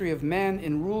ministry of men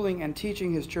in ruling and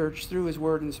teaching his church through his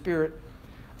word and spirit,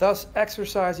 thus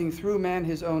exercising through men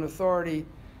his own authority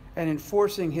and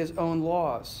enforcing his own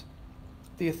laws.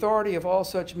 The authority of all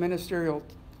such ministerial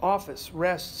office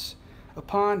rests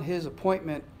upon his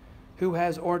appointment, who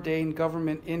has ordained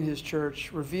government in his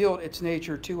church, revealed its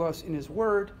nature to us in his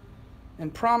word,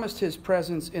 and promised his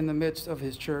presence in the midst of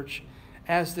his church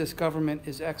as this government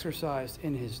is exercised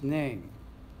in his name.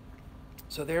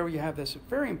 So there you have this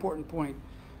very important point,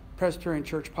 Presbyterian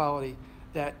church polity,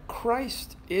 that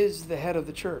Christ is the head of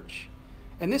the church.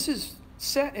 And this is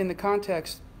set in the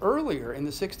context earlier in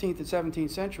the 16th and 17th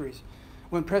centuries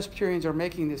when Presbyterians are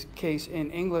making this case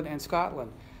in England and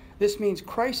Scotland. This means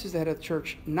Christ is the head of the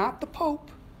church, not the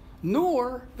Pope,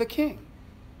 nor the king.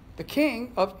 The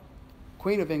king of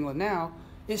Queen of England now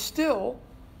is still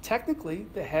technically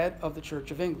the head of the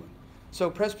Church of England. So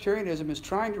Presbyterianism is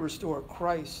trying to restore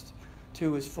Christ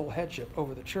to his full headship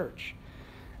over the church.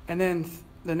 And then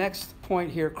the next point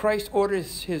here, Christ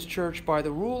orders his church by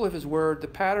the rule of his word, the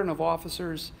pattern of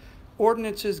officers,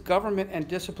 ordinances, government, and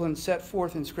discipline set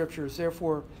forth in scriptures,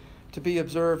 therefore to be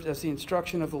observed as the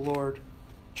instruction of the Lord.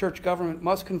 Church government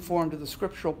must conform to the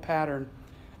scriptural pattern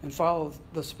and follow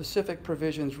the specific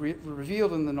provisions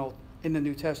revealed in the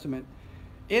New Testament.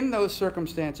 In those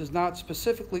circumstances, not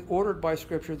specifically ordered by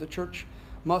Scripture, the church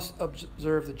must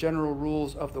observe the general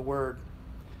rules of the word.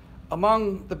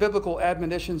 Among the biblical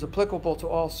admonitions applicable to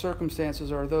all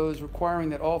circumstances are those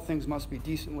requiring that all things must be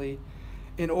decently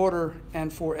in order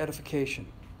and for edification.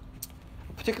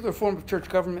 A particular form of church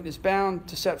government is bound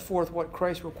to set forth what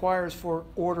Christ requires for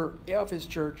order of his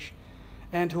church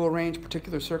and to arrange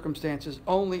particular circumstances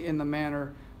only in the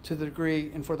manner, to the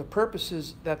degree, and for the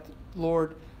purposes that the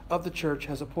Lord of the church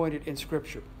has appointed in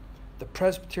Scripture. The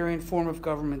Presbyterian form of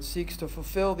government seeks to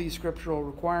fulfill these scriptural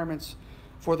requirements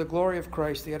for the glory of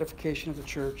Christ, the edification of the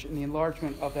church, and the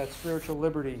enlargement of that spiritual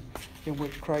liberty in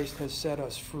which Christ has set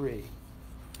us free.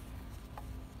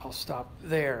 I'll stop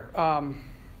there.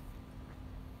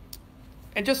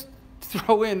 And just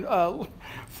throw in,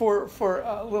 for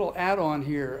a little add-on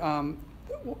here,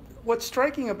 what's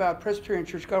striking about Presbyterian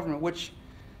church government, which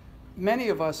many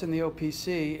of us in the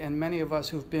OPC and many of us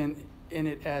who've been in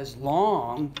it as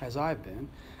long as I've been,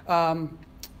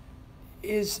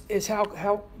 is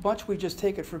how much we just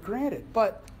take it for granted.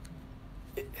 But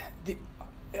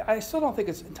I still don't think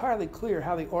it's entirely clear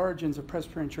how the origins of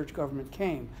Presbyterian church government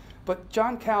came. But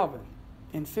John Calvin,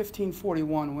 in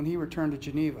 1541, when he returned to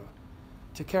Geneva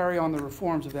to carry on the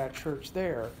reforms of that church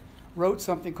there, wrote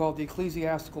something called the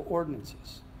Ecclesiastical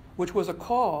Ordinances, which was a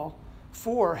call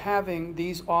for having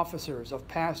these officers of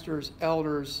pastors,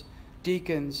 elders,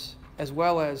 deacons, as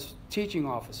well as teaching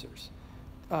officers,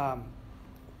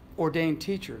 ordained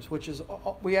teachers, which is,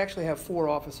 we actually have 4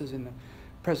 offices in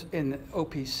the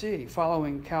OPC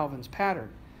following Calvin's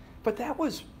pattern. But that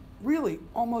was really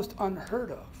almost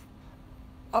unheard of.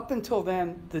 Up until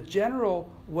then, the general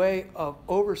way of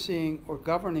overseeing or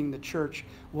governing the church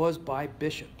was by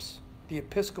bishops. The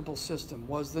episcopal system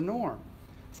was the norm.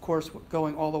 Of course,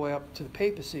 going all the way up to the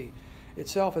papacy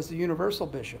itself as the universal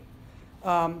bishop.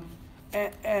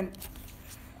 And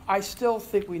I still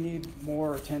think we need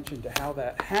more attention to how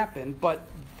that happened, but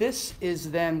this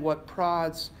is then what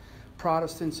prods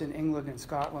Protestants in England and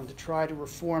Scotland to try to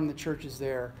reform the churches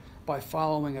there by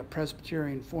following a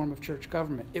Presbyterian form of church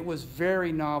government. It was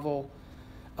very novel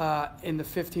in the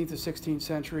 15th and 16th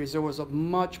centuries. There was a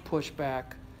much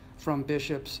pushback from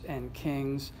bishops and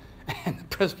kings, and the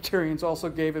Presbyterians also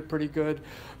gave it pretty good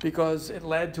because it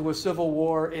led to a civil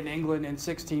war in England in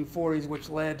 1640s, which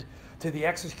led to the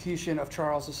execution of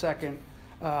Charles II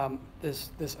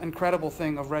this incredible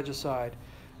thing of regicide.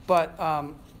 But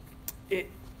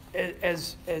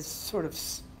as sort of,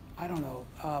 I don't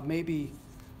know, maybe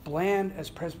bland as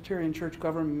Presbyterian church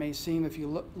government may seem, if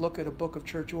you look at a book of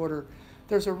church order,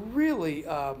 there's a really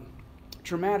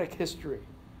dramatic history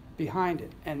behind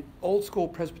it. And old school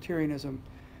Presbyterianism,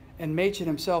 and Machen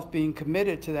himself being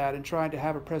committed to that and trying to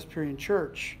have a Presbyterian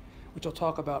church, which I'll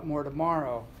talk about more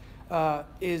tomorrow,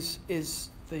 is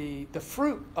the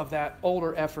fruit of that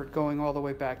older effort going all the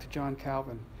way back to John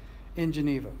Calvin in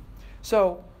Geneva.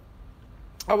 So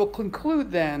I will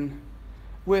conclude then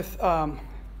with a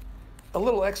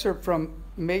little excerpt from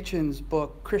Machen's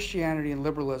book, Christianity and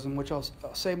Liberalism, which I'll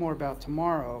say more about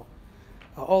tomorrow.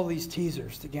 All these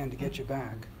teasers, again, to get you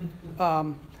back.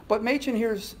 But Machen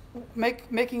here's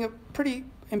making a pretty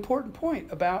important point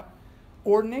about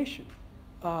ordination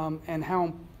and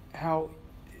how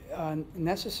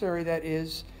necessary that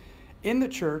is in the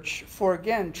church for,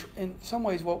 again, in some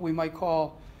ways what we might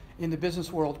call in the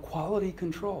business world quality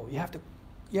control. You have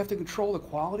to control the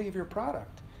quality of your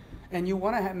product, and you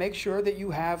want to make sure that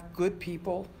you have good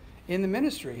people in the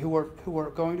ministry who are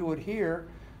going to adhere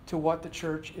to what the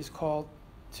church is called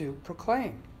to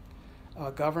proclaim,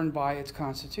 governed by its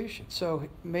constitution. So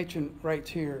Machen writes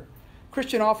here,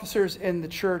 Christian officers in the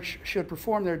church should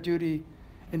perform their duty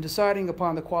in deciding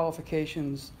upon the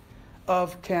qualifications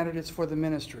of candidates for the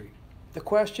ministry. The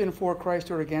question for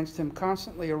Christ or against him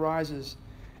constantly arises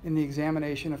in the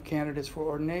examination of candidates for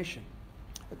ordination.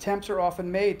 Attempts are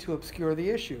often made to obscure the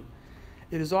issue.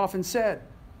 It is often said,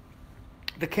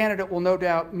 the candidate will no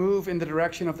doubt move in the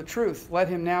direction of the truth. Let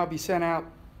him now be sent out,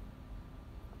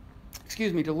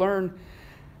 to learn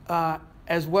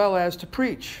as well as to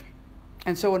preach.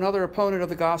 And so another opponent of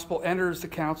the gospel enters the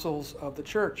councils of the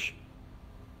church.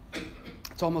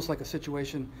 It's almost like a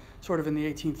situation sort of in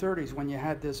the 1830s when you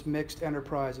had this mixed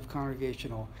enterprise of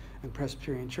congregational and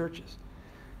Presbyterian churches.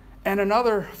 And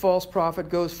another false prophet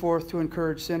goes forth to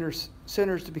encourage sinners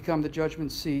to become the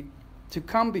judgment seat, to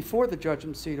come before the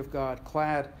judgment seat of God,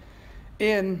 clad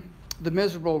in the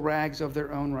miserable rags of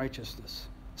their own righteousness.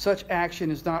 Such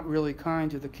action is not really kind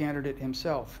to the candidate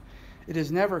himself. It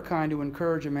is never kind to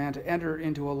encourage a man to enter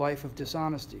into a life of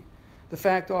dishonesty. The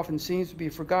fact often seems to be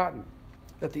forgotten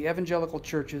that the evangelical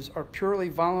churches are purely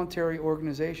voluntary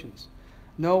organizations.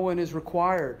 No one is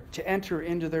required to enter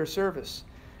into their service.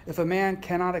 If a man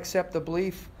cannot accept the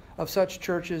belief of such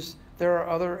churches, there are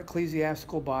other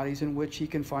ecclesiastical bodies in which he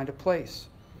can find a place.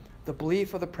 The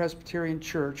belief of the Presbyterian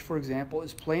Church, for example,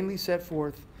 is plainly set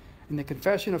forth in the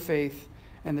Confession of Faith,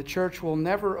 and the church will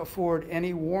never afford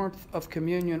any warmth of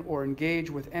communion or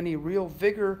engage with any real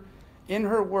vigor in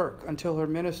her work until her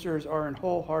ministers are in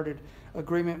wholehearted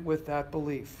agreement with that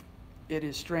belief. It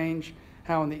is strange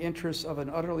how in the interests of an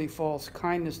utterly false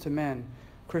kindness to men,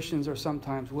 Christians are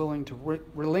sometimes willing to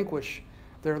relinquish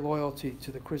their loyalty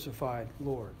to the crucified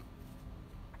Lord.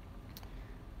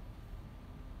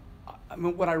 I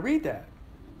mean, when I read that,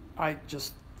 I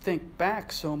just think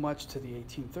back so much to the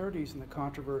 1830s and the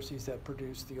controversies that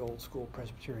produced the old school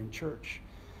Presbyterian church.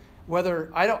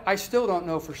 I still don't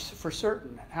know for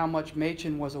certain how much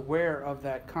Machen was aware of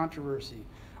that controversy,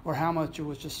 or how much it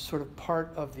was just sort of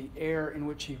part of the air in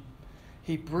which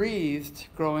he breathed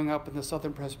growing up in the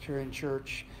Southern Presbyterian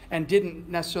Church, and didn't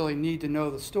necessarily need to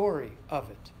know the story of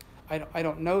it. I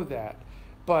don't know that,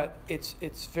 but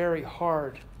it's very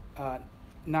hard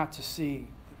not to see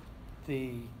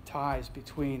the ties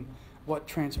between what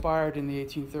transpired in the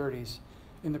 1830s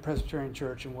in the Presbyterian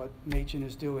Church and what Machen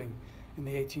is doing in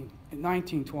the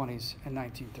 1920s and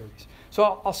 1930s.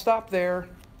 So I'll stop there.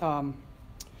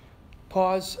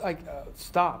 Pause.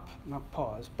 Stop, not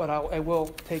pause, but I will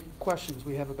take questions.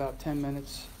 We have about 10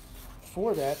 minutes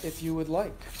for that if you would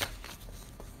like.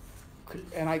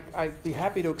 And I'd be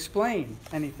happy to explain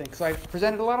anything because I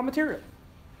presented a lot of material.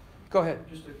 Go ahead.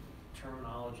 Just a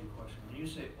terminology question. When you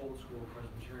say old school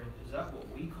Presbyterian, is that what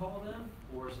we call them,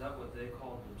 or is that what they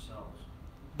called themselves?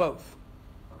 Both.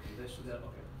 Okay, they said that. Okay,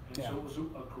 and Yeah. so it was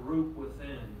a group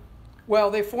within. Well,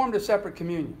 they formed a separate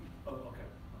communion. Oh, okay.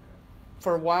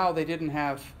 For a while, they didn't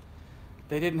have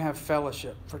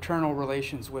fellowship, fraternal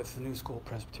relations with the New School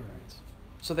Presbyterians.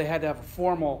 So they had to have a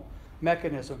formal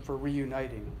mechanism for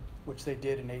reuniting, which they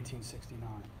did in 1869.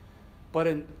 But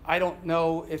I don't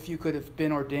know if you could have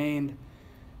been ordained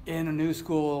in a New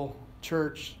School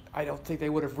church. I don't think they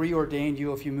would have reordained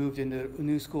you if you moved into a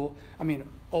New School. I mean,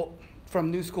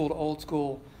 from New School to Old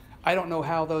School, I don't know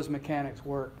how those mechanics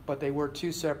work, but they were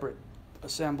two separate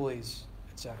assemblies,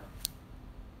 etc.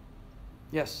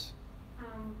 Yes?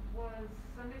 Was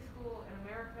Sunday school in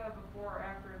America before or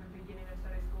after the beginning of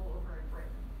Sunday school over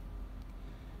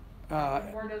in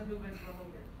War does move into the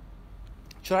later.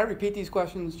 Should I repeat these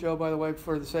questions, Joe, by the way,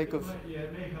 for the sake of... Yeah,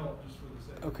 it may help just for the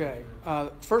sake of... Okay.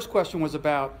 First question was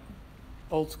about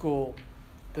old school,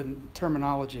 the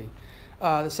terminology.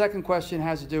 The second question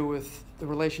has to do with the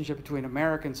relationship between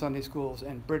American Sunday schools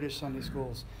and British Sunday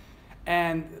schools.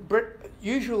 And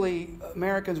usually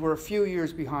Americans were a few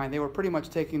years behind. They were pretty much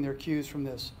taking their cues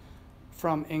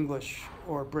from English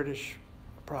or British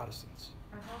Protestants.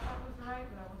 I thought that was right,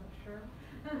 but I wasn't sure.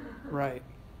 Right.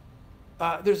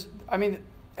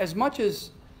 As much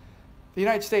as the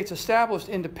United States established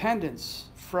independence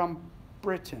from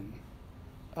Britain,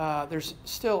 there's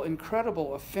still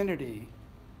incredible affinity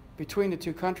between the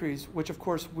two countries, which of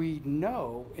course we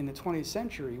know in the 20th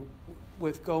century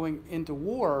with going into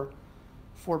war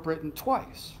for Britain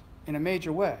twice in a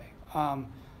major way.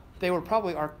 They were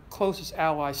probably our closest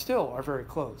allies, still are very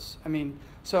close.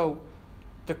 So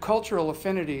the cultural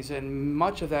affinities and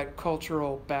much of that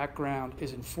cultural background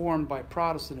is informed by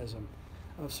Protestantism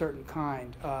of a certain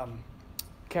kind,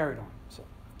 carried on. So,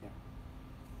 yeah.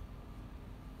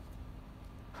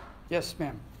 Yes,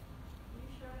 ma'am. Can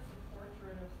you show us a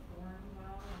portrait of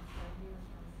Thornwell and said he was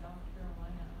from South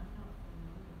Carolina? I'm not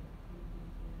familiar with who he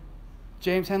is.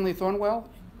 James Henley Thornwell?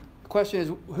 The question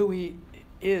is who he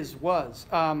was.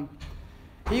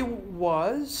 He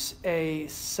was a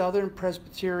Southern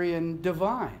Presbyterian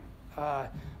divine,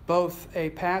 both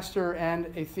a pastor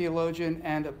and a theologian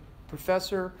and a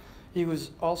professor. He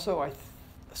was also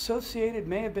associated,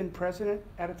 may have been president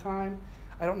at a time,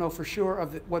 I don't know for sure,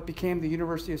 of what became the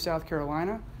University of South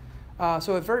Carolina.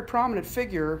 So a very prominent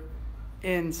figure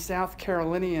in South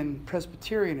Carolinian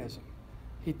Presbyterianism.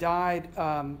 He died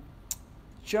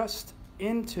just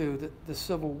into the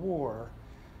Civil War.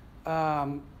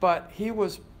 But he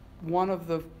was one of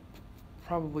the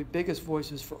probably biggest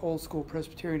voices for old school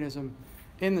Presbyterianism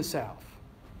in the South.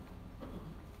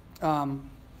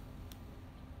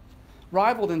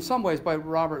 Rivaled in some ways by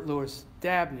Robert Louis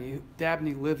Dabney,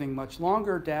 Dabney living much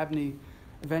longer, Dabney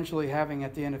eventually having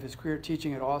at the end of his career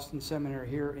teaching at Austin Seminary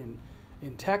here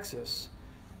in Texas,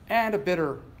 and a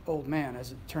bitter old man,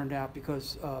 as it turned out,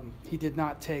 because he did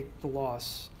not take the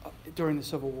loss during the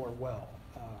Civil War well.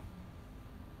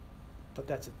 But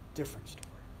that's a different story.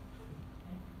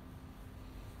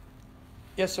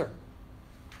 Yes, sir.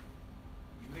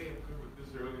 You may have covered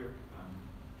this earlier. I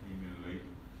came in late.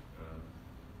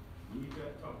 When you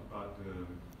guys talked about the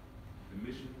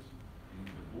missions and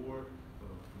the board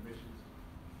of missions,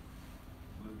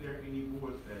 was there any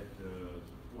boards that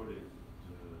supported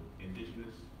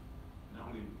indigenous, not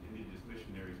only indigenous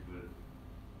missionaries, but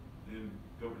them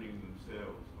governing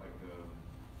themselves, like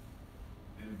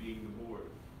them being the board?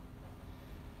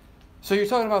 So you're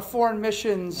talking about foreign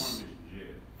missions, Yeah.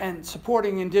 and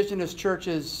supporting indigenous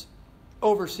churches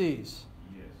overseas.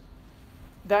 Yes.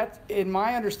 That, in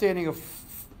my understanding of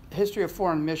history of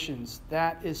foreign missions,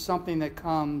 that is something that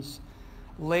comes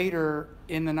later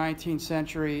in the 19th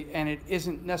century, and it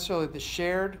isn't necessarily the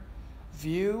shared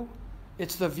view.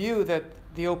 It's the view that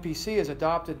the OPC has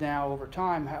adopted now over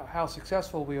time. How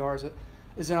successful we are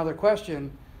is another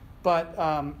question. But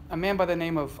a man by the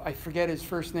name of, I forget his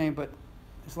first name, but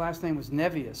his last name was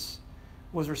Nevius,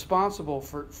 was responsible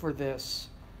for this,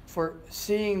 for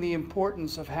seeing the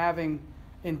importance of having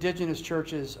indigenous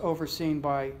churches overseen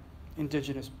by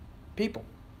indigenous people.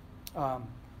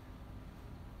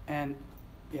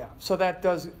 So that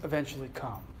does eventually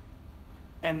come.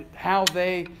 And how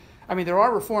there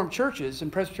are Reformed churches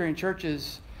and Presbyterian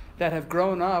churches that have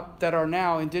grown up that are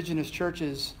now indigenous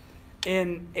churches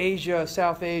in Asia,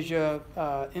 South Asia,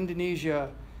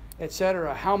 Indonesia,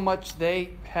 etc. How much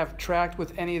they have tracked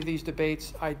with any of these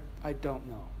debates, I don't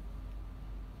know.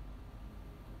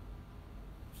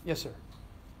 Yes, sir.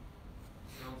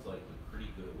 Sounds like a pretty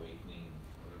good awakening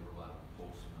where there were a lot of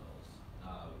post-mills.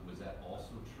 Was that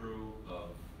also true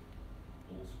of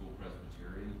old school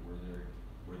Presbyterians?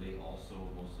 Were they also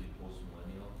mostly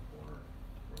post-millennial, or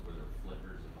were there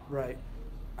flickers of Right.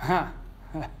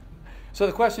 So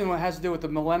the question has to do with the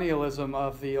millennialism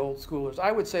of the old schoolers.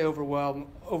 I would say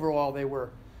overall they were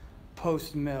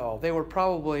post-mill. They were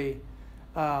probably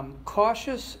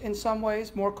cautious in some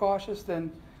ways, more cautious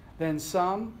than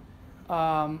some.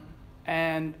 But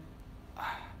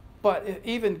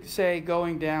even say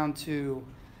going down to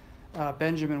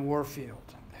Benjamin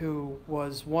Warfield, who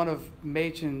was one of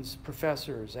Machen's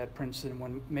professors at Princeton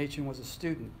when Machen was a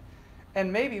student,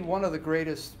 and maybe one of the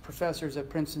greatest professors at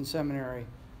Princeton Seminary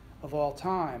of all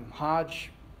time.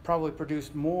 Hodge probably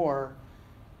produced more.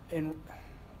 It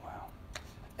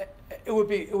would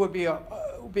be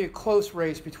a close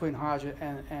race between Hodge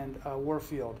and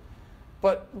Warfield.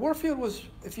 But Warfield was,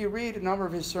 if you read a number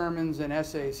of his sermons and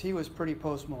essays, he was pretty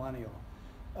post-millennial.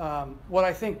 What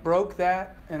I think broke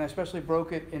that, and especially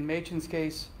broke it in Machen's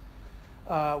case,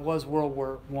 was World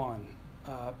War I.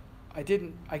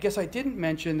 I guess I didn't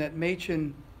mention that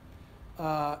Machen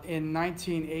in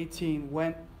 1918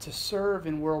 went to serve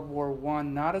in World War I,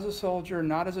 not as a soldier,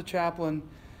 not as a chaplain,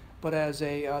 but as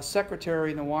a secretary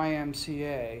in the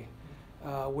YMCA,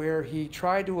 where he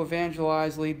tried to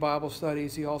evangelize, lead Bible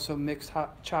studies. He also mixed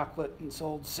hot chocolate and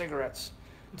sold cigarettes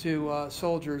to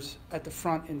soldiers at the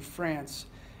front in France.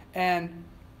 And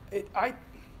I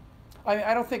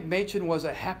don't think Machen was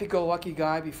a happy-go-lucky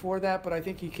guy before that, but I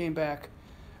think he came back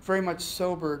very much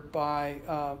sobered by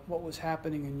what was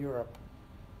happening in Europe,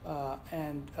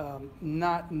 and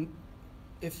not in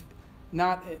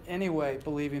any way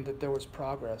believing that there was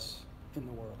progress in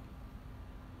the world.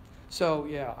 So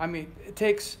yeah, I mean,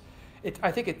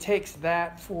 I think it takes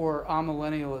that for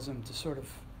amillennialism to sort of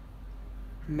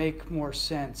make more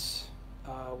sense,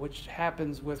 which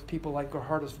happens with people like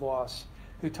Gerhardus Voss,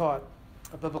 who taught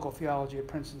a biblical theology at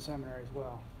Princeton Seminary as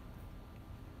well.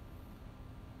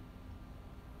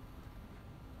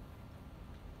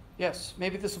 Yes,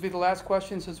 maybe this will be the last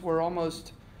question since we're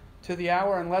almost to the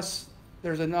hour, unless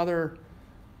there's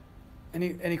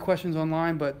any questions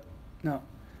online, but no.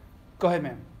 Go ahead,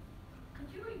 ma'am. Could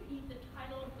you repeat the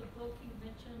title of the book you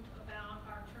mentioned about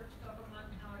our church government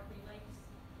and how it relates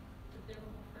to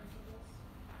biblical principles?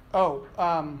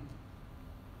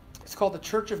 It's called The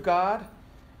Church of God,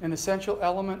 an Essential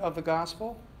Element of the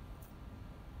Gospel,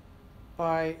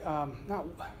 by,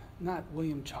 not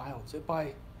William Childs,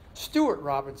 by Stuart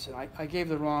Robinson. I gave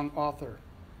the wrong author.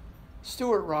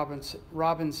 Stuart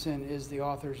Robinson is the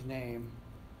author's name.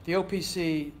 The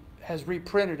OPC has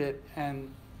reprinted it,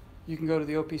 and you can go to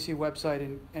the OPC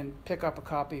website and pick up a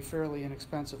copy fairly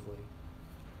inexpensively.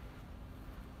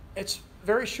 It's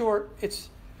very short. It's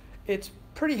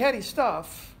pretty heady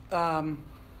stuff.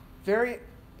 Very,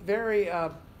 very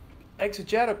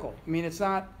exegetical. I mean, it's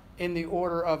not in the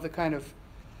order of the kind of,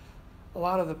 a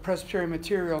lot of the Presbyterian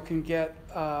material can get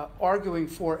arguing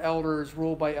for elders,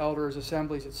 rule by elders,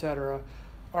 assemblies, etc.,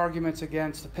 arguments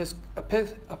against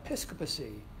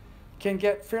episcopacy can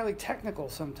get fairly technical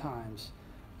sometimes.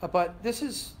 But this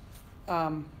is,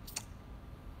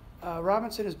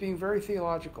 Robinson is being very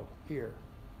theological here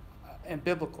and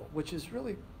biblical, which is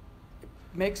really,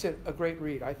 makes it a great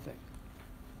read, I think.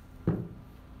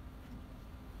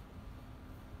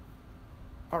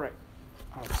 All right,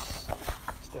 I'll step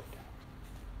down.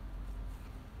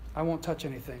 I won't touch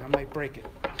anything. I might break it.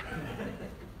 All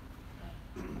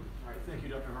right, thank you,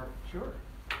 Dr. Hart. Sure.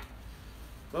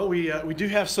 Well, we do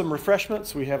have some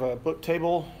refreshments. We have a book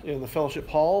table in the fellowship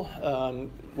hall.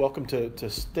 Welcome to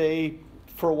stay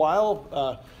for a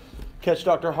while. Catch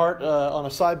Dr. Hart on a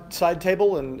side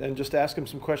table and just ask him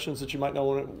some questions that you might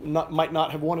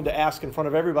not have wanted to ask in front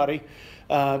of everybody.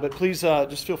 But please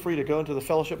just feel free to go into the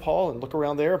fellowship hall and look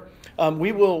around there.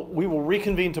 We will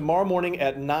reconvene tomorrow morning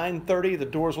at 9:30. The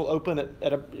doors will open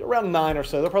at around 9 or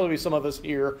so. There'll probably be some of us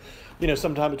here,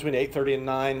 sometime between 8:30 and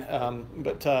 9.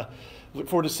 But look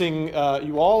forward to seeing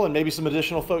you all and maybe some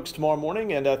additional folks tomorrow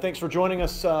morning. And thanks for joining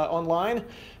us online.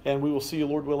 And we will see you,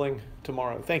 Lord willing,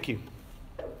 tomorrow. Thank you.